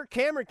 Kirk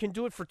Cameron can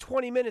do it for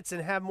 20 minutes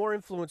and have more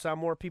influence on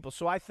more people.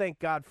 So I thank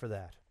God for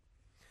that.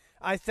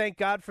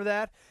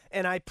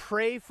 And I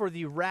pray for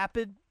the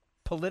rapid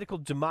political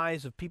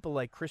demise of people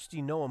like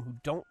Kristi Noem who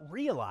don't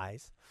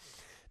realize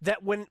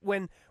that when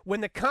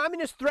the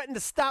communists threaten to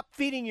stop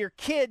feeding your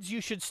kids, you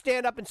should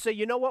stand up and say,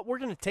 you know what, we're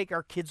going to take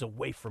our kids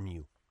away from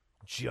you,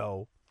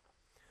 Joe.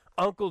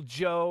 Uncle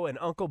Joe and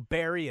Uncle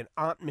Barry and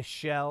Aunt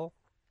Michelle,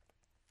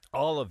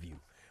 all of you.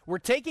 We're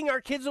taking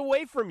our kids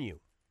away from you.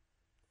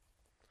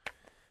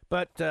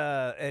 But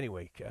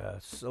anyway,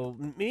 so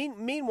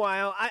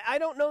meanwhile, I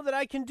don't know that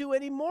I can do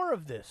any more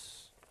of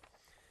this.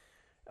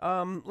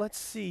 Let's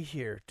see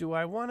here. Do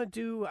I want to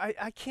do...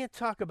 I can't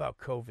talk about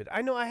COVID.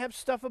 I know I have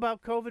stuff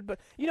about COVID, but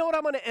you know what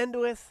I'm going to end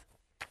with?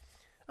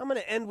 I'm going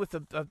to end with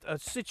a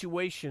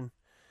situation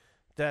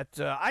that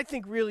I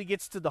think really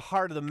gets to the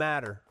heart of the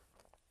matter.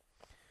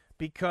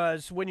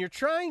 Because when you're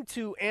trying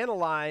to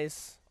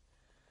analyze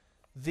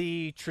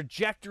the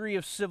trajectory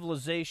of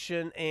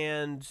civilization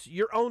and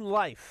your own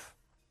life,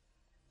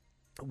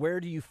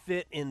 where do you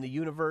fit in the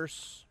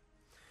universe?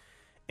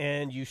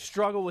 And you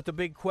struggle with the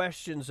big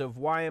questions of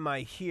why am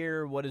I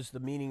here? What is the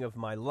meaning of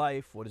my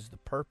life? What is the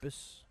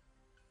purpose?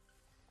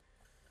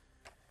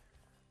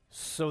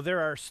 So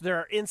there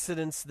are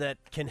incidents that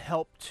can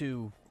help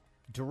to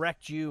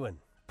direct you and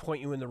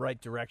point you in the right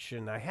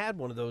direction. I had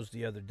one of those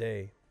the other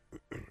day.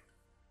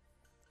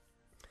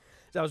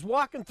 So I was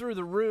walking through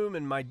the room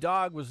and my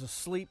dog was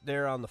asleep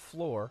there on the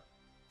floor.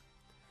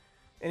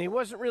 And he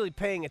wasn't really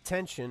paying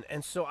attention.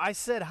 And so I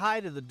said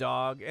hi to the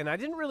dog. And I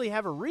didn't really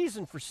have a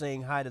reason for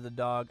saying hi to the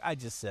dog. I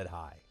just said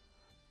hi.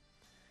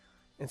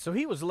 And so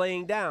he was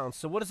laying down.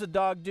 So what does a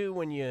dog do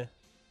when you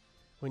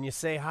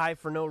say hi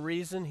for no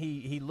reason?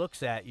 He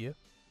looks at you.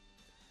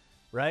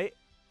 Right?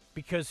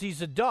 Because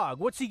he's a dog.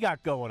 What's he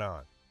got going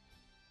on?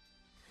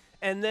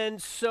 And then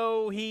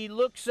so he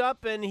looks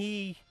up and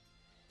he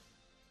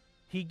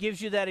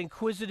gives you that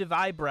inquisitive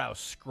eyebrow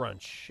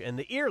scrunch and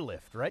the ear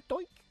lift, right?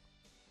 Doink.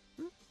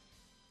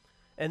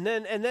 And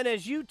then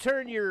as you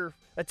turn your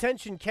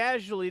attention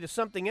casually to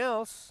something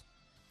else,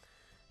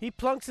 he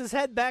plunks his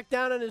head back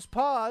down on his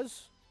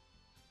paws,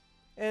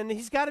 and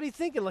he's got to be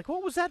thinking, like,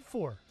 what was that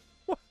for?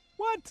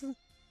 What?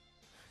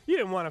 You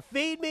didn't want to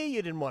feed me.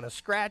 You didn't want to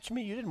scratch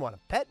me. You didn't want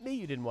to pet me.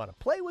 You didn't want to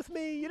play with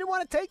me. You didn't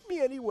want to take me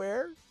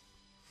anywhere.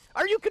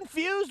 Are you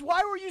confused?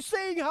 Why were you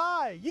saying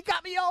hi? You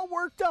got me all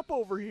worked up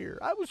over here.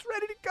 I was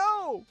ready to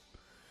go.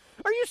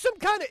 Are you some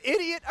kind of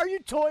idiot? Are you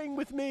toying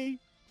with me?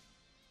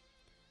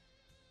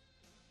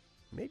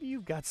 Maybe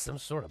you've got some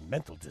sort of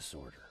mental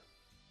disorder.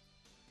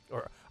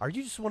 Or are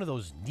you just one of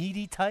those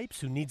needy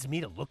types who needs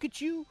me to look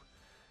at you?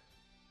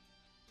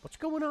 What's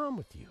going on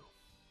with you?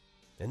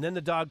 And then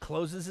the dog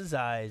closes his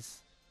eyes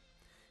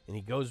and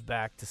he goes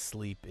back to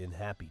sleep in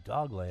happy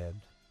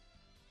dogland.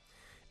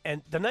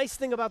 And the nice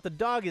thing about the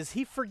dog is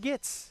he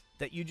forgets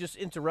that you just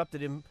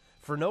interrupted him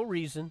for no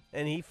reason,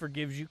 and he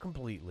forgives you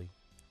completely.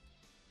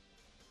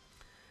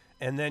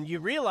 And then you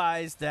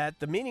realize that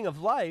the meaning of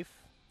life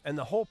and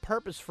the whole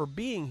purpose for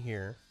being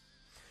here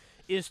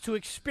is to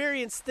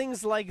experience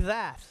things like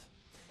that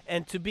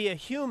and to be a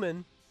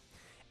human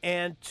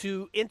and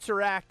to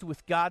interact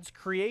with God's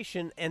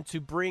creation and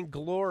to bring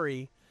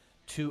glory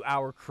to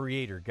our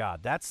Creator, God.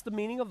 That's the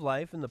meaning of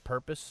life and the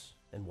purpose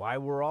and why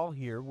we're all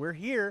here. We're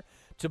here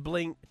to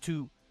bring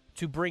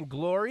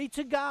glory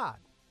to God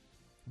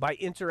by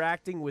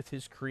interacting with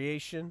His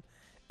creation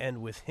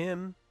and with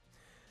Him.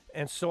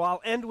 And so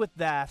I'll end with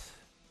that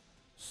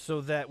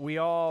so that we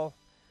all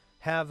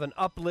have an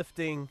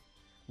uplifting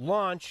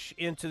launch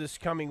into this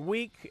coming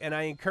week. And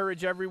I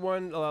encourage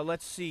everyone,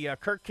 let's see,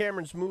 Kirk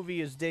Cameron's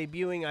movie is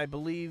debuting, I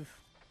believe.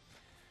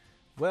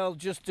 Well,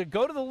 just to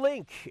go to the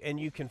link and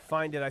you can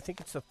find it. I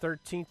think it's the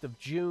 13th of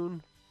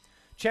June.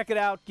 Check it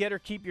out. Get or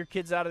keep your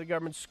kids out of the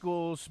government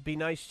schools. Be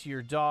nice to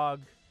your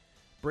dog.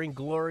 Bring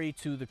glory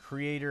to the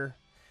Creator.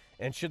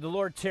 And should the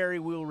Lord tarry,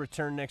 we will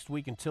return next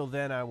week. Until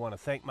then, I want to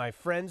thank my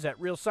friends at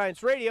Real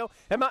Science Radio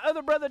and my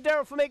other brother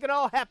Daryl for making it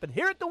all happen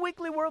here at the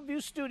Weekly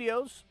Worldview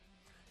Studios.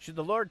 Should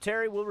the Lord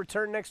tarry, we'll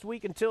return next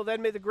week. Until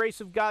then, may the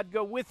grace of God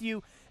go with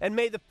you, and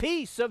may the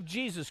peace of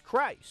Jesus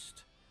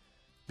Christ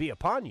be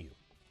upon you.